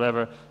 Pomodoros or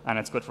whatever, and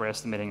it's good for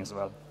estimating as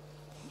well.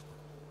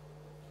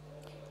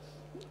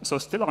 So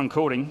still on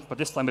coding, but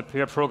this time with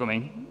pair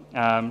programming,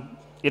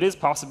 it is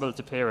possible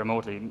to pair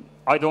remotely.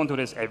 I don't do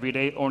this every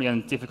day, only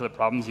on difficult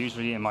problems,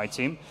 usually in my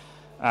team.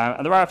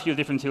 And there are a few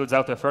different tools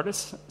out there for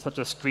this, such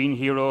as Screen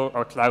Hero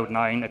or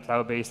Cloud9, a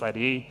cloud-based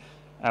IDE.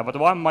 But the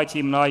one my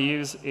team and I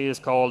use is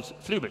called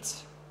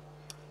Flubits.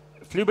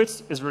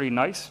 Flubits is really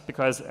nice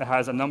because it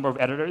has a number of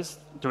editors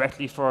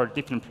directly for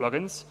different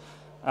plugins.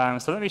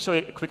 So let me show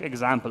you a quick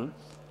example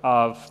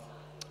of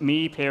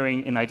me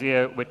pairing an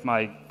idea with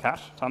my cat,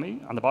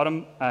 Tommy, on the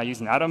bottom,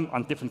 using Atom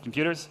on different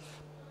computers,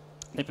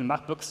 different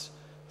MacBooks.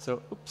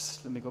 So, oops,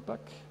 let me go back.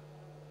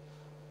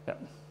 Yeah.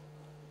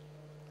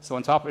 So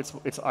on top,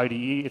 it's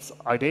IDE, it's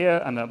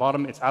IDEA, and at the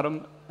bottom, it's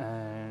Atom,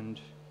 and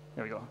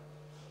there we go.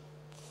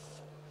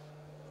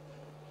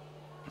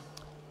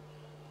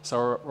 So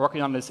we're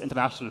working on this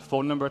international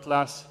phone number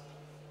class,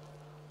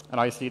 and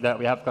I see that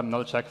we have got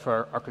another check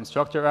for our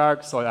constructor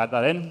arg, so I add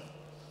that in.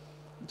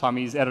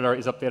 Tommy's editor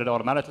is updated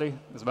automatically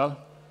as well.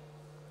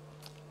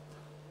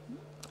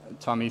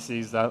 Tommy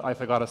sees that I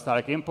forgot a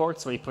static import,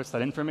 so he puts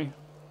that in for me,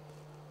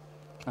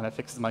 and that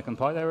fixes my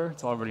compile error.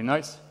 It's all really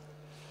nice.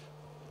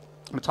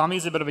 But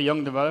Tommy's a bit of a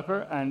young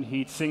developer, and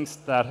he thinks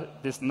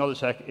that this null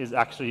check is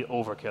actually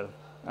overkill.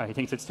 He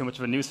thinks it's too much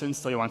of a nuisance,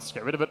 so he wants to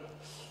get rid of it.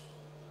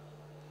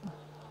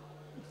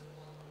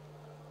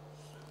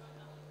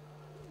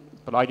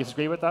 But I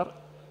disagree with that,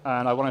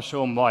 and I want to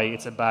show him why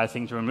it's a bad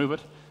thing to remove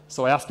it.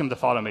 So I ask him to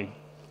follow me.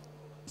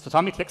 So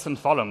Tommy clicks on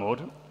follow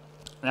mode.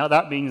 Now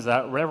that means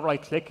that wherever I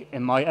click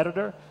in my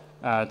editor,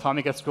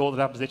 Tommy gets scrolled to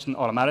that position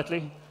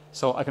automatically.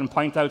 So I can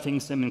point out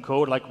things to him in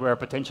code, like where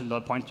potential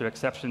null pointer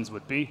exceptions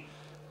would be,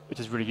 which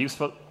is really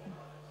useful.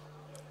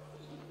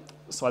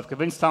 So I've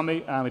convinced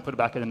Tommy, and we put it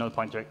back in the null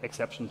pointer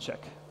exception check.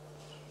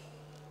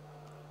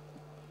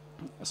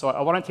 So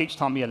I want to teach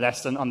Tommy a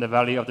lesson on the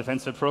value of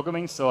defensive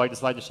programming, so I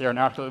decided to share an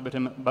article with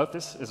him about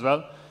this as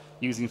well,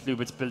 using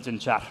Flubit's built-in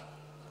chat.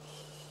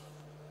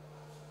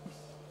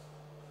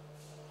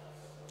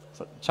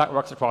 So chat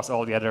works across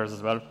all the editors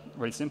as well,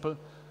 very simple.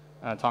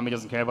 Tommy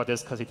doesn't care about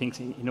this because he thinks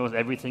he knows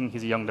everything.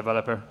 He's a young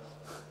developer.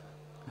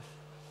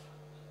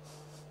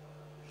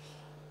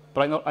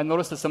 But I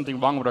noticed there's something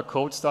wrong with our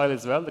code style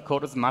as well. The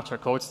code doesn't match our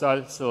code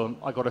style, so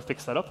I got to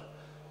fix that up.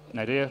 An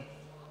idea.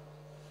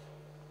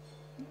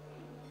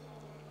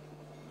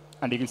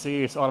 And you can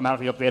see it's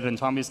automatically updated in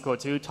Tommy's code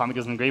too. Tommy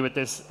doesn't agree with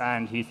this,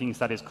 and he thinks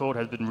that his code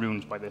has been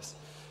ruined by this.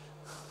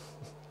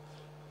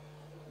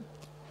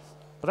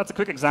 But that's a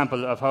quick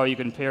example of how you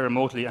can pair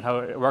remotely and how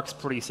it works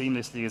pretty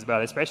seamlessly as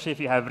well, especially if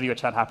you have video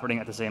chat happening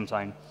at the same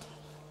time.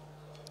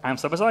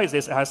 So besides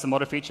this, it has some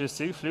other features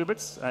too,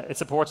 Flubits. It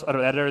supports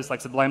other editors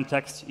like Sublime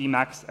Text,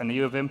 Emacs, and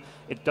NeoVim.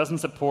 It doesn't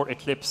support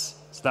Eclipse,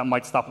 so that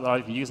might stop a lot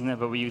of you using it,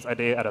 but we use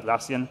IDEA at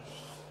Atlassian.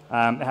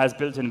 It has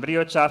built-in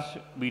video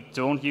chat. We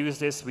don't use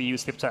this. We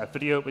use flip-chat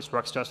video, which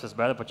works just as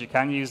well, but you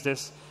can use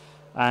this.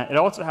 It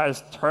also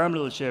has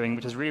terminal sharing,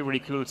 which is really, really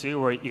cool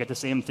too, where you get the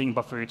same thing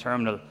but for your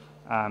terminal.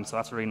 So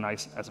that's really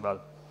nice as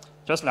well.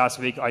 Just last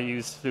week, I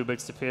used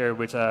Fluebix to pair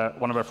with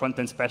one of our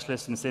front-end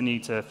specialists in Sydney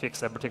to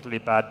fix a particularly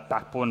bad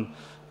backbone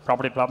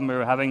property problem we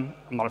were having.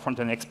 I'm not a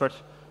front-end expert,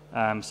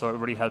 so it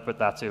really helped with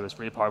that too. It's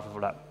really powerful for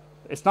that.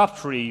 It's not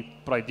free,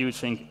 but I do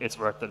think it's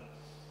worth it.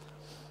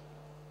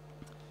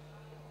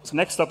 So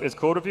next up is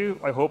code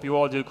review. I hope you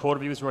all do code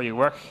reviews where you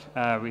work.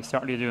 We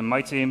certainly do in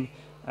my team.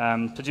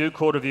 To do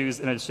code reviews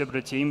in a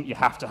distributed team, you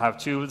have to have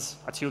tools.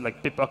 A tool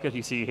like Bitbucket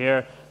you see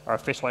here, or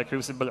Fisheye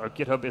Crucible, or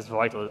GitHub is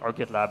vital, or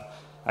GitLab.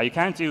 You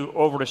can't do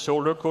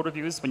over-the-shoulder code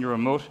reviews when you're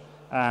remote,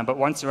 but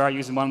once you are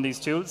using one of these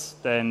tools,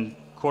 then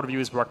code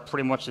reviews work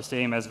pretty much the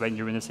same as when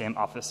you're in the same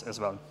office as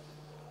well.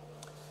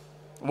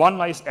 One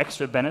nice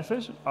extra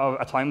benefit of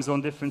a time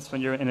zone difference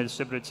when you're in a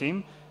distributed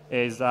team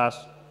is that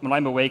when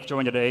I'm awake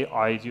during the day,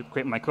 I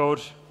create my code,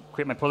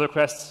 create my pull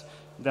requests,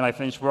 then I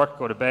finish work,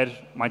 go to bed.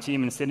 My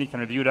team in Sydney can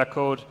review that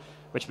code,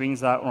 which means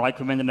that when I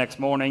come in the next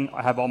morning,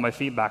 I have all my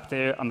feedback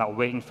there. I'm not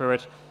waiting for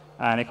it.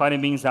 And it kind of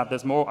means that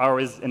there's more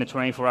hours in a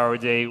 24-hour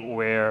day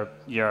where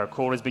your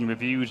code is being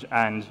reviewed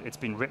and it's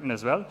been written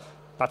as well.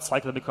 That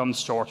cycle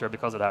becomes shorter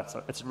because of that.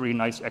 So it's a really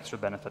nice extra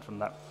benefit from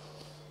that.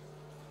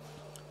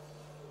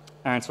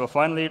 And so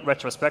finally,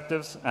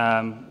 retrospectives.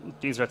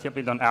 These are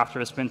typically done after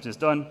a sprint is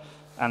done.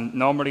 And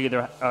normally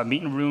they're a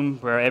meeting room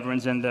where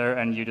everyone's in there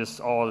and you just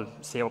all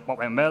say what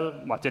went well,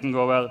 what didn't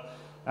go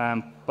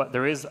well. But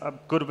there is a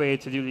good way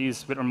to do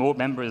these with remote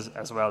members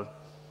as well.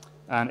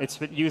 And it's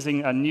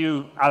using a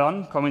new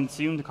add-on coming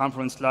soon to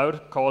Conference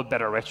Cloud called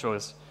Better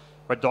Retros.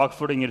 We're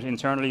dogfooding it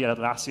internally at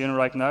Atlassian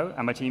right now,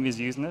 and my team is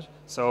using it.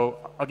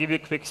 So I'll give you a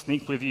quick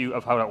sneak preview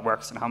of how that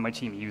works and how my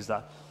team use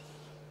that.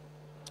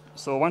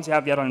 So once you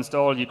have the add-on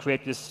installed, you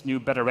create this new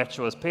Better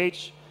Retros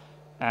page,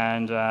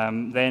 and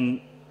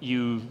then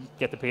you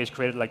get the page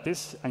created like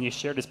this, and you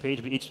share this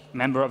page with each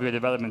member of your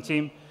development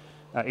team.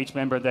 Each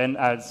member then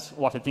adds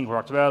what they think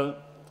worked well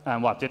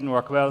and what didn't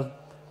work well.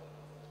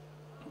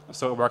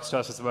 So it works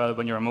just as well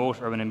when you're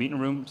remote or in a meeting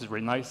room, which is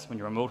really nice when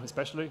you're remote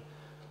especially.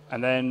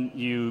 And then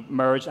you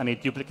merge any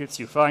duplicates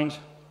you find.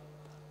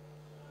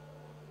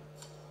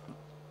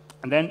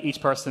 And then each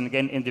person,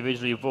 again,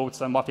 individually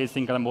votes on what they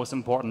think are the most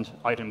important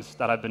items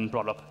that have been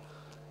brought up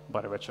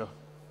by the retro.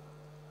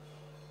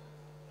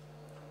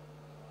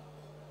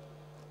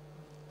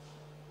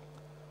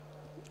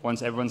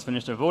 Once everyone's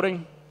finished their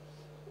voting,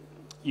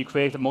 you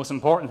create the most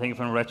important thing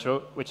from a retro,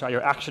 which are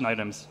your action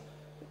items,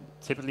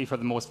 typically for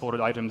the most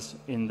voted items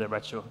in the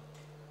retro.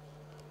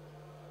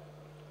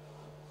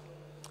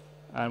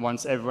 And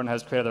once everyone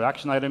has created their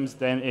action items,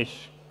 then it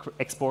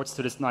exports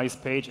to this nice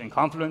page in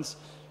Confluence,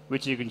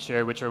 which you can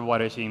share with your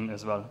wider team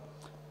as well.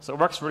 So it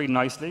works really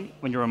nicely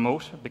when you're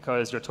remote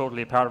because you're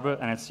totally a part of it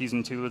and it's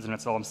using tools and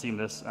it's all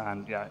seamless.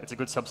 And yeah, it's a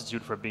good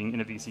substitute for being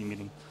in a VC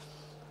meeting.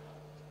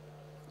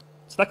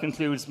 So that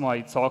concludes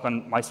my talk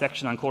on my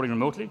section on coding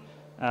remotely.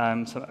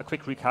 So a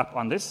quick recap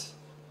on this.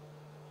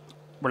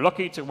 We're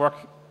lucky to work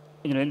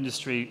in an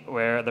industry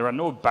where there are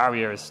no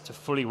barriers to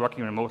fully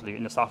working remotely,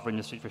 in the software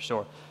industry for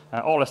sure.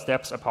 All the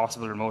steps are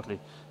possible remotely,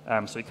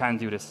 so we can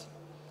do this.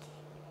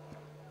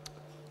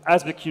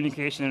 As with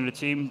communication in the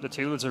team, the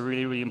tools are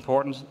really, really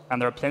important,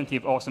 and there are plenty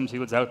of awesome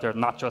tools out there,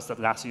 not just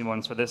Atlassian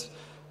ones for this,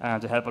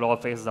 to help at all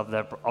phases of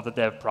the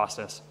dev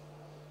process.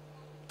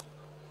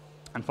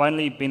 And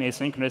finally, being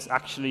asynchronous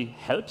actually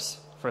helps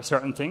for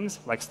certain things,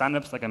 like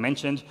stand-ups, like I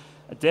mentioned.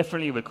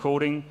 Definitely with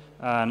coding,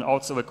 and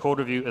also with code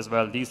review as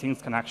well. These things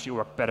can actually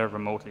work better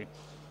remotely.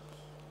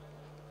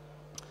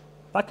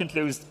 That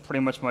concludes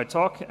pretty much my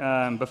talk.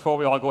 Before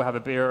we all go have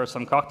a beer or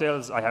some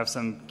cocktails, I have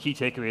some key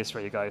takeaways for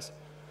you guys.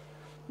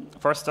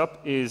 First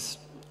up is,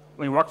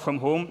 when you work from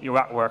home, you're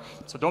at work.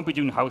 So don't be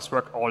doing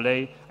housework all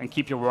day, and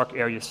keep your work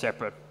areas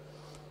separate.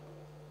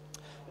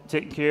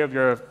 Taking care of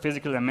your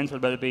physical and mental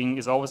well-being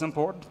is always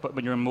important, but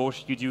when you're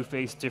remote, you do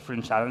face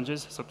different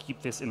challenges, so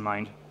keep this in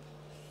mind.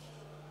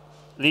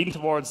 Lean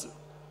towards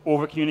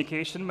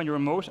over-communication when you're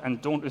remote,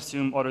 and don't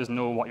assume others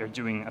know what you're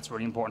doing. That's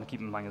really important to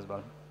keep in mind as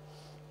well.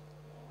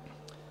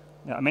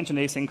 Now, I mentioned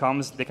async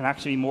comms. They can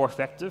actually be more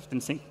effective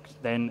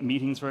than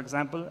meetings, for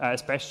example,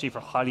 especially for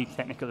highly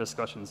technical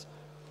discussions.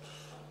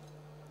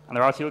 And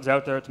there are tools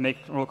out there to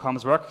make remote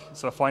comms work,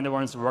 so find the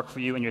ones that work for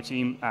you and your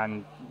team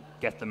and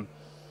get them.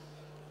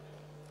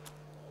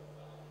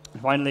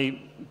 And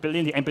finally,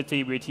 building the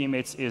empathy with your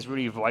teammates is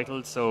really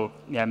vital, so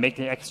yeah, make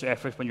the extra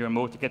effort when you're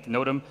remote to get to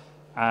know them,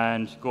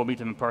 and go meet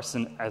them in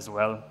person as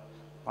well.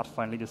 Not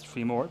finally, just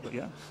 3 more, but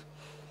yeah.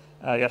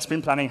 Yeah,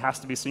 sprint planning has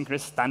to be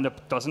synchronous.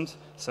 Stand-up doesn't,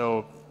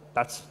 so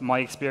that's my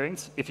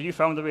experience. If you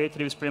found a way to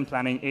do sprint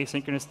planning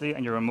asynchronously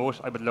and you're remote,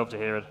 I would love to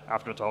hear it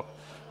after the talk,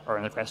 or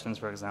in the questions,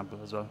 for example,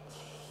 as well.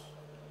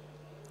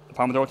 The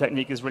Pomodoro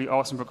technique is really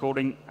awesome for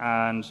coding,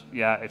 and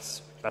yeah,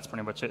 that's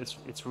pretty much it.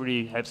 It's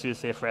really helps you to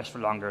stay fresh for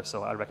longer,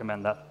 so I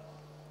recommend that.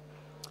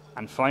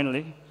 And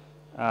finally,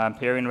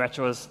 pairing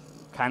retros,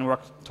 can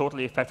work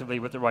totally effectively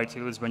with the right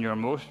tools when you're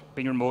remote.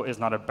 Being remote is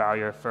not a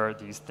barrier for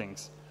these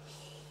things.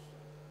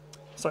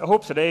 So I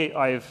hope today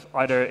I've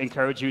either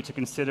encouraged you to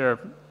consider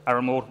a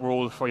remote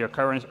role for your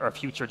current or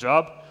future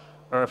job,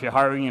 or if you're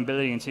hiring and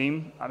building a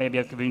team, maybe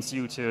I've convinced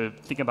you to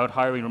think about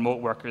hiring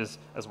remote workers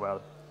as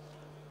well.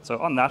 So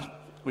on that,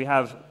 we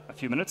have a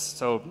few minutes,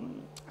 so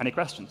any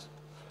questions?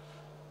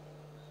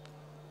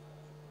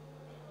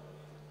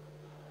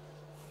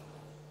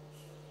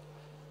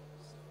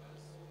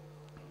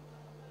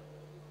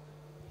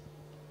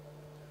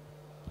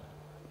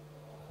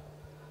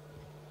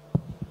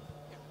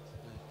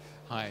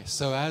 Hi.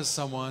 So as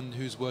someone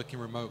who's working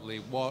remotely,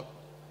 what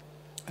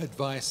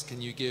advice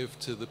can you give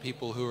to the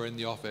people who are in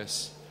the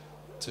office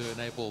to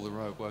enable the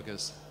remote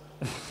workers?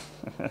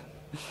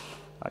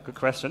 Good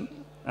question.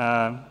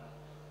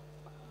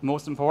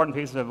 Most important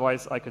piece of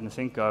advice I can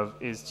think of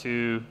is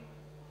to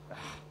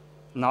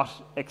not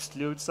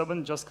exclude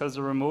someone just because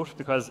they're remote,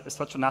 because it's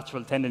such a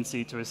natural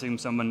tendency to assume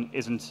someone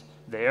isn't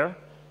there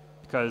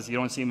because you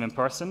don't see them in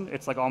person.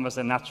 It's like almost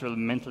a natural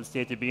mental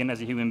state to be in as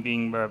a human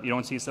being where you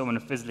don't see someone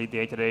physically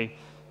day to day.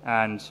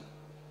 And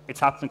it's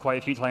happened quite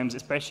a few times,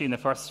 especially in the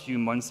first few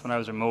months when I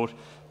was remote,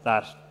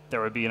 that there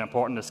would be an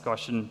important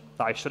discussion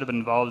that I should have been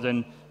involved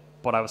in,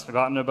 but I was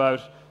forgotten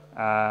about,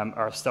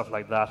 or stuff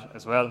like that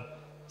as well.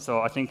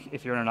 So I think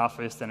if you're in an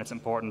office, then it's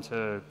important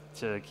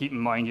to keep in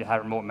mind you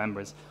have remote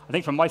members. I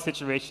think from my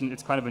situation,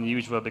 it's kind of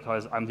unusual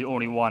because I'm the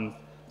only one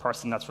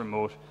person that's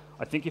remote.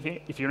 I think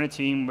if you're in a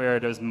team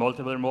where there's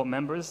multiple remote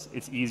members,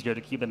 it's easier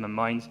to keep them in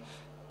mind.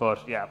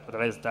 But yeah, but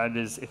that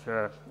is if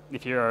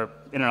you're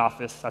in an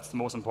office, that's the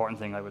most important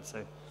thing, I would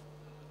say.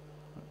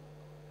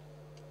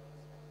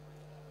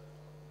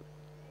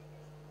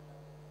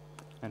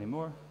 Any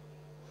more?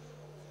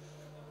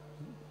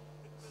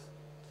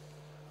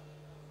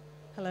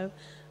 Hello.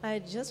 I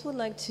just would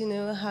like to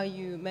know how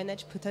you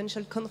manage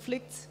potential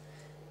conflicts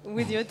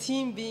with your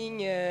team being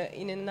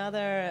in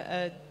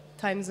another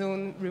time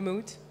zone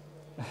remote.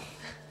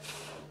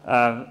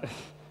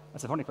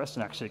 That's a funny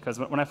question, actually, because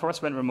when I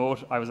first went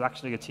remote, I was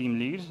actually a team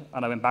lead,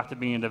 and I went back to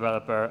being a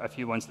developer a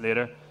few months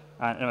later.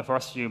 And in the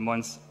first few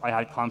months, I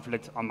had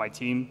conflict on my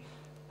team,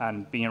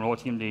 and being a remote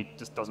team lead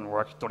just doesn't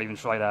work. Don't even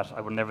try that.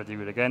 I would never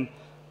do it again.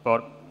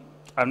 But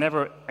I've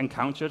never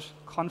encountered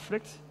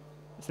conflict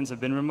since I've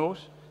been remote.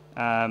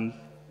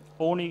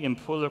 Only in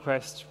pull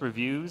request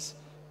reviews,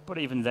 but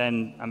even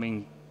then, I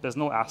mean, there's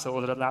no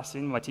assholes at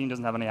Atlassian. My team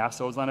doesn't have any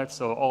assholes on it,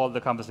 so all the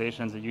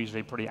conversations are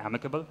usually pretty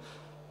amicable.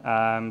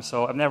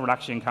 So I've never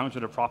actually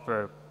encountered a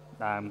proper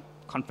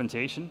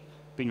confrontation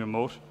being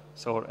remote,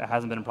 so it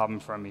hasn't been a problem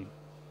for me.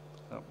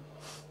 So,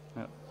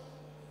 yeah.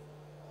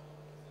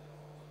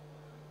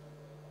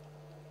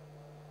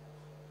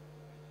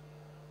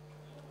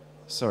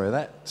 Sorry,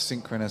 that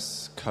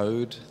synchronous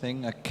code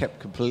thing, I kept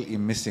completely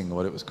missing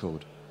what it was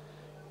called.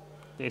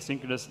 The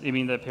asynchronous, you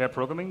mean the pair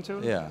programming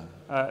tool? Yeah.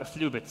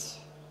 Flubits.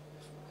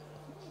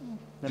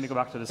 Let me go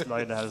back to the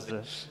slide that has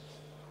the...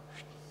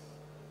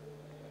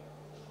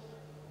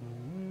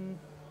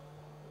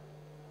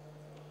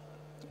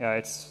 Yeah,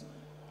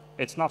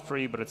 it's not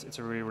free, but it's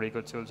a really, really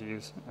good tool to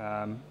use.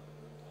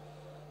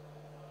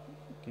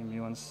 Give me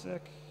one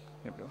sec.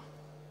 Here we go.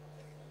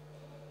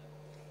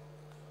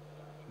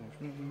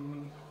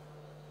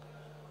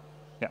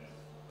 Yeah,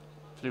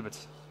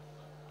 Flubits.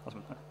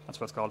 That's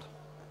what it's called.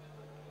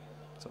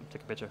 So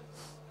take a picture.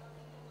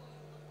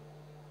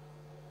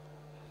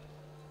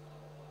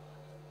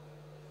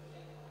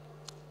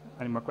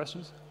 Any more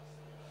questions?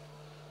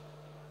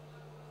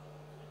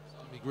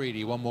 Don't be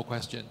greedy. One more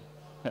question.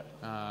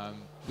 Yeah.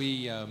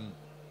 We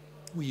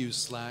use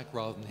Slack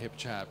rather than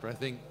HipChat, but I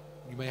think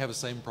you may have the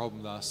same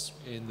problem with us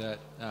in that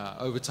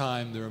over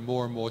time there are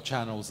more and more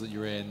channels that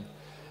you're in,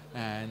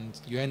 and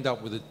you end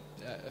up with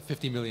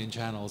 50 million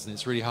channels, and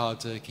it's really hard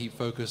to keep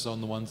focus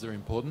on the ones that are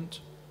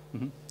important.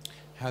 Mm-hmm.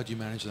 How do you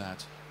manage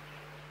that?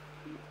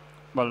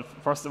 Well,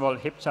 first of all,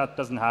 HipChat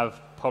doesn't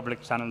have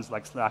public channels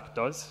like Slack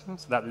does,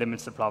 so that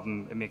limits the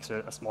problem. It makes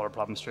it a smaller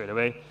problem straight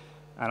away.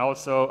 And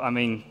also, I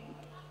mean,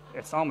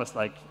 it's almost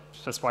like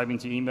subscribing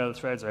to email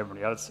threads or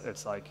everybody else.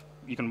 It's like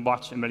you can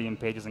watch a million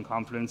pages in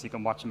Confluence, you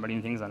can watch a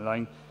million things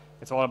online.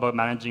 It's all about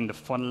managing the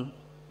funnel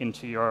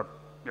into your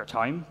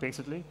time,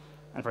 basically.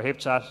 And for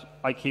HipChat,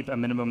 I keep a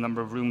minimum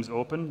number of rooms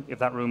open. If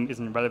that room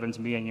isn't relevant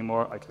to me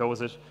anymore, I close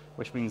it,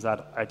 which means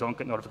that I don't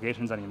get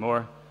notifications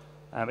anymore.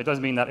 It does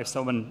mean that if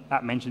someone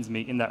mentions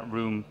me in that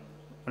room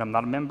when I'm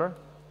not a member,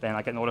 then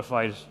I get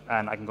notified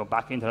and I can go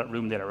back into that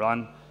room later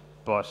on.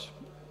 But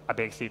I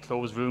basically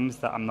close rooms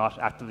that I'm not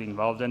actively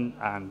involved in,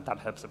 and that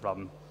helps the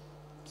problem.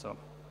 So,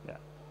 yeah.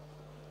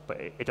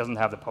 But it doesn't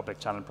have the public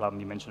channel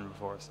problem you mentioned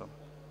before, so,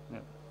 yeah.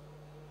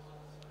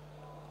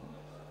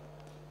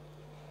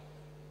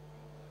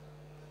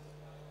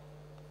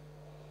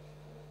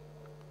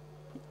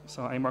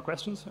 So, any more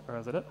questions, or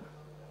is that it?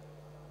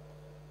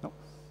 No?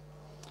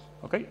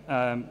 Okay,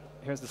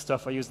 here's the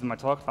stuff I used in my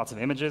talk, lots of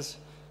images.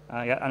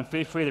 Yeah, and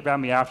feel free to grab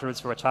me afterwards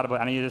for a chat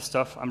about any of this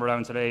stuff. I'm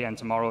around today and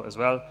tomorrow as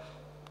well.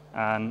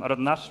 And other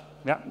than that,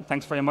 yeah,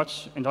 thanks very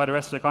much. Enjoy the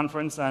rest of the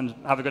conference and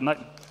have a good night.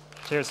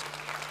 Cheers.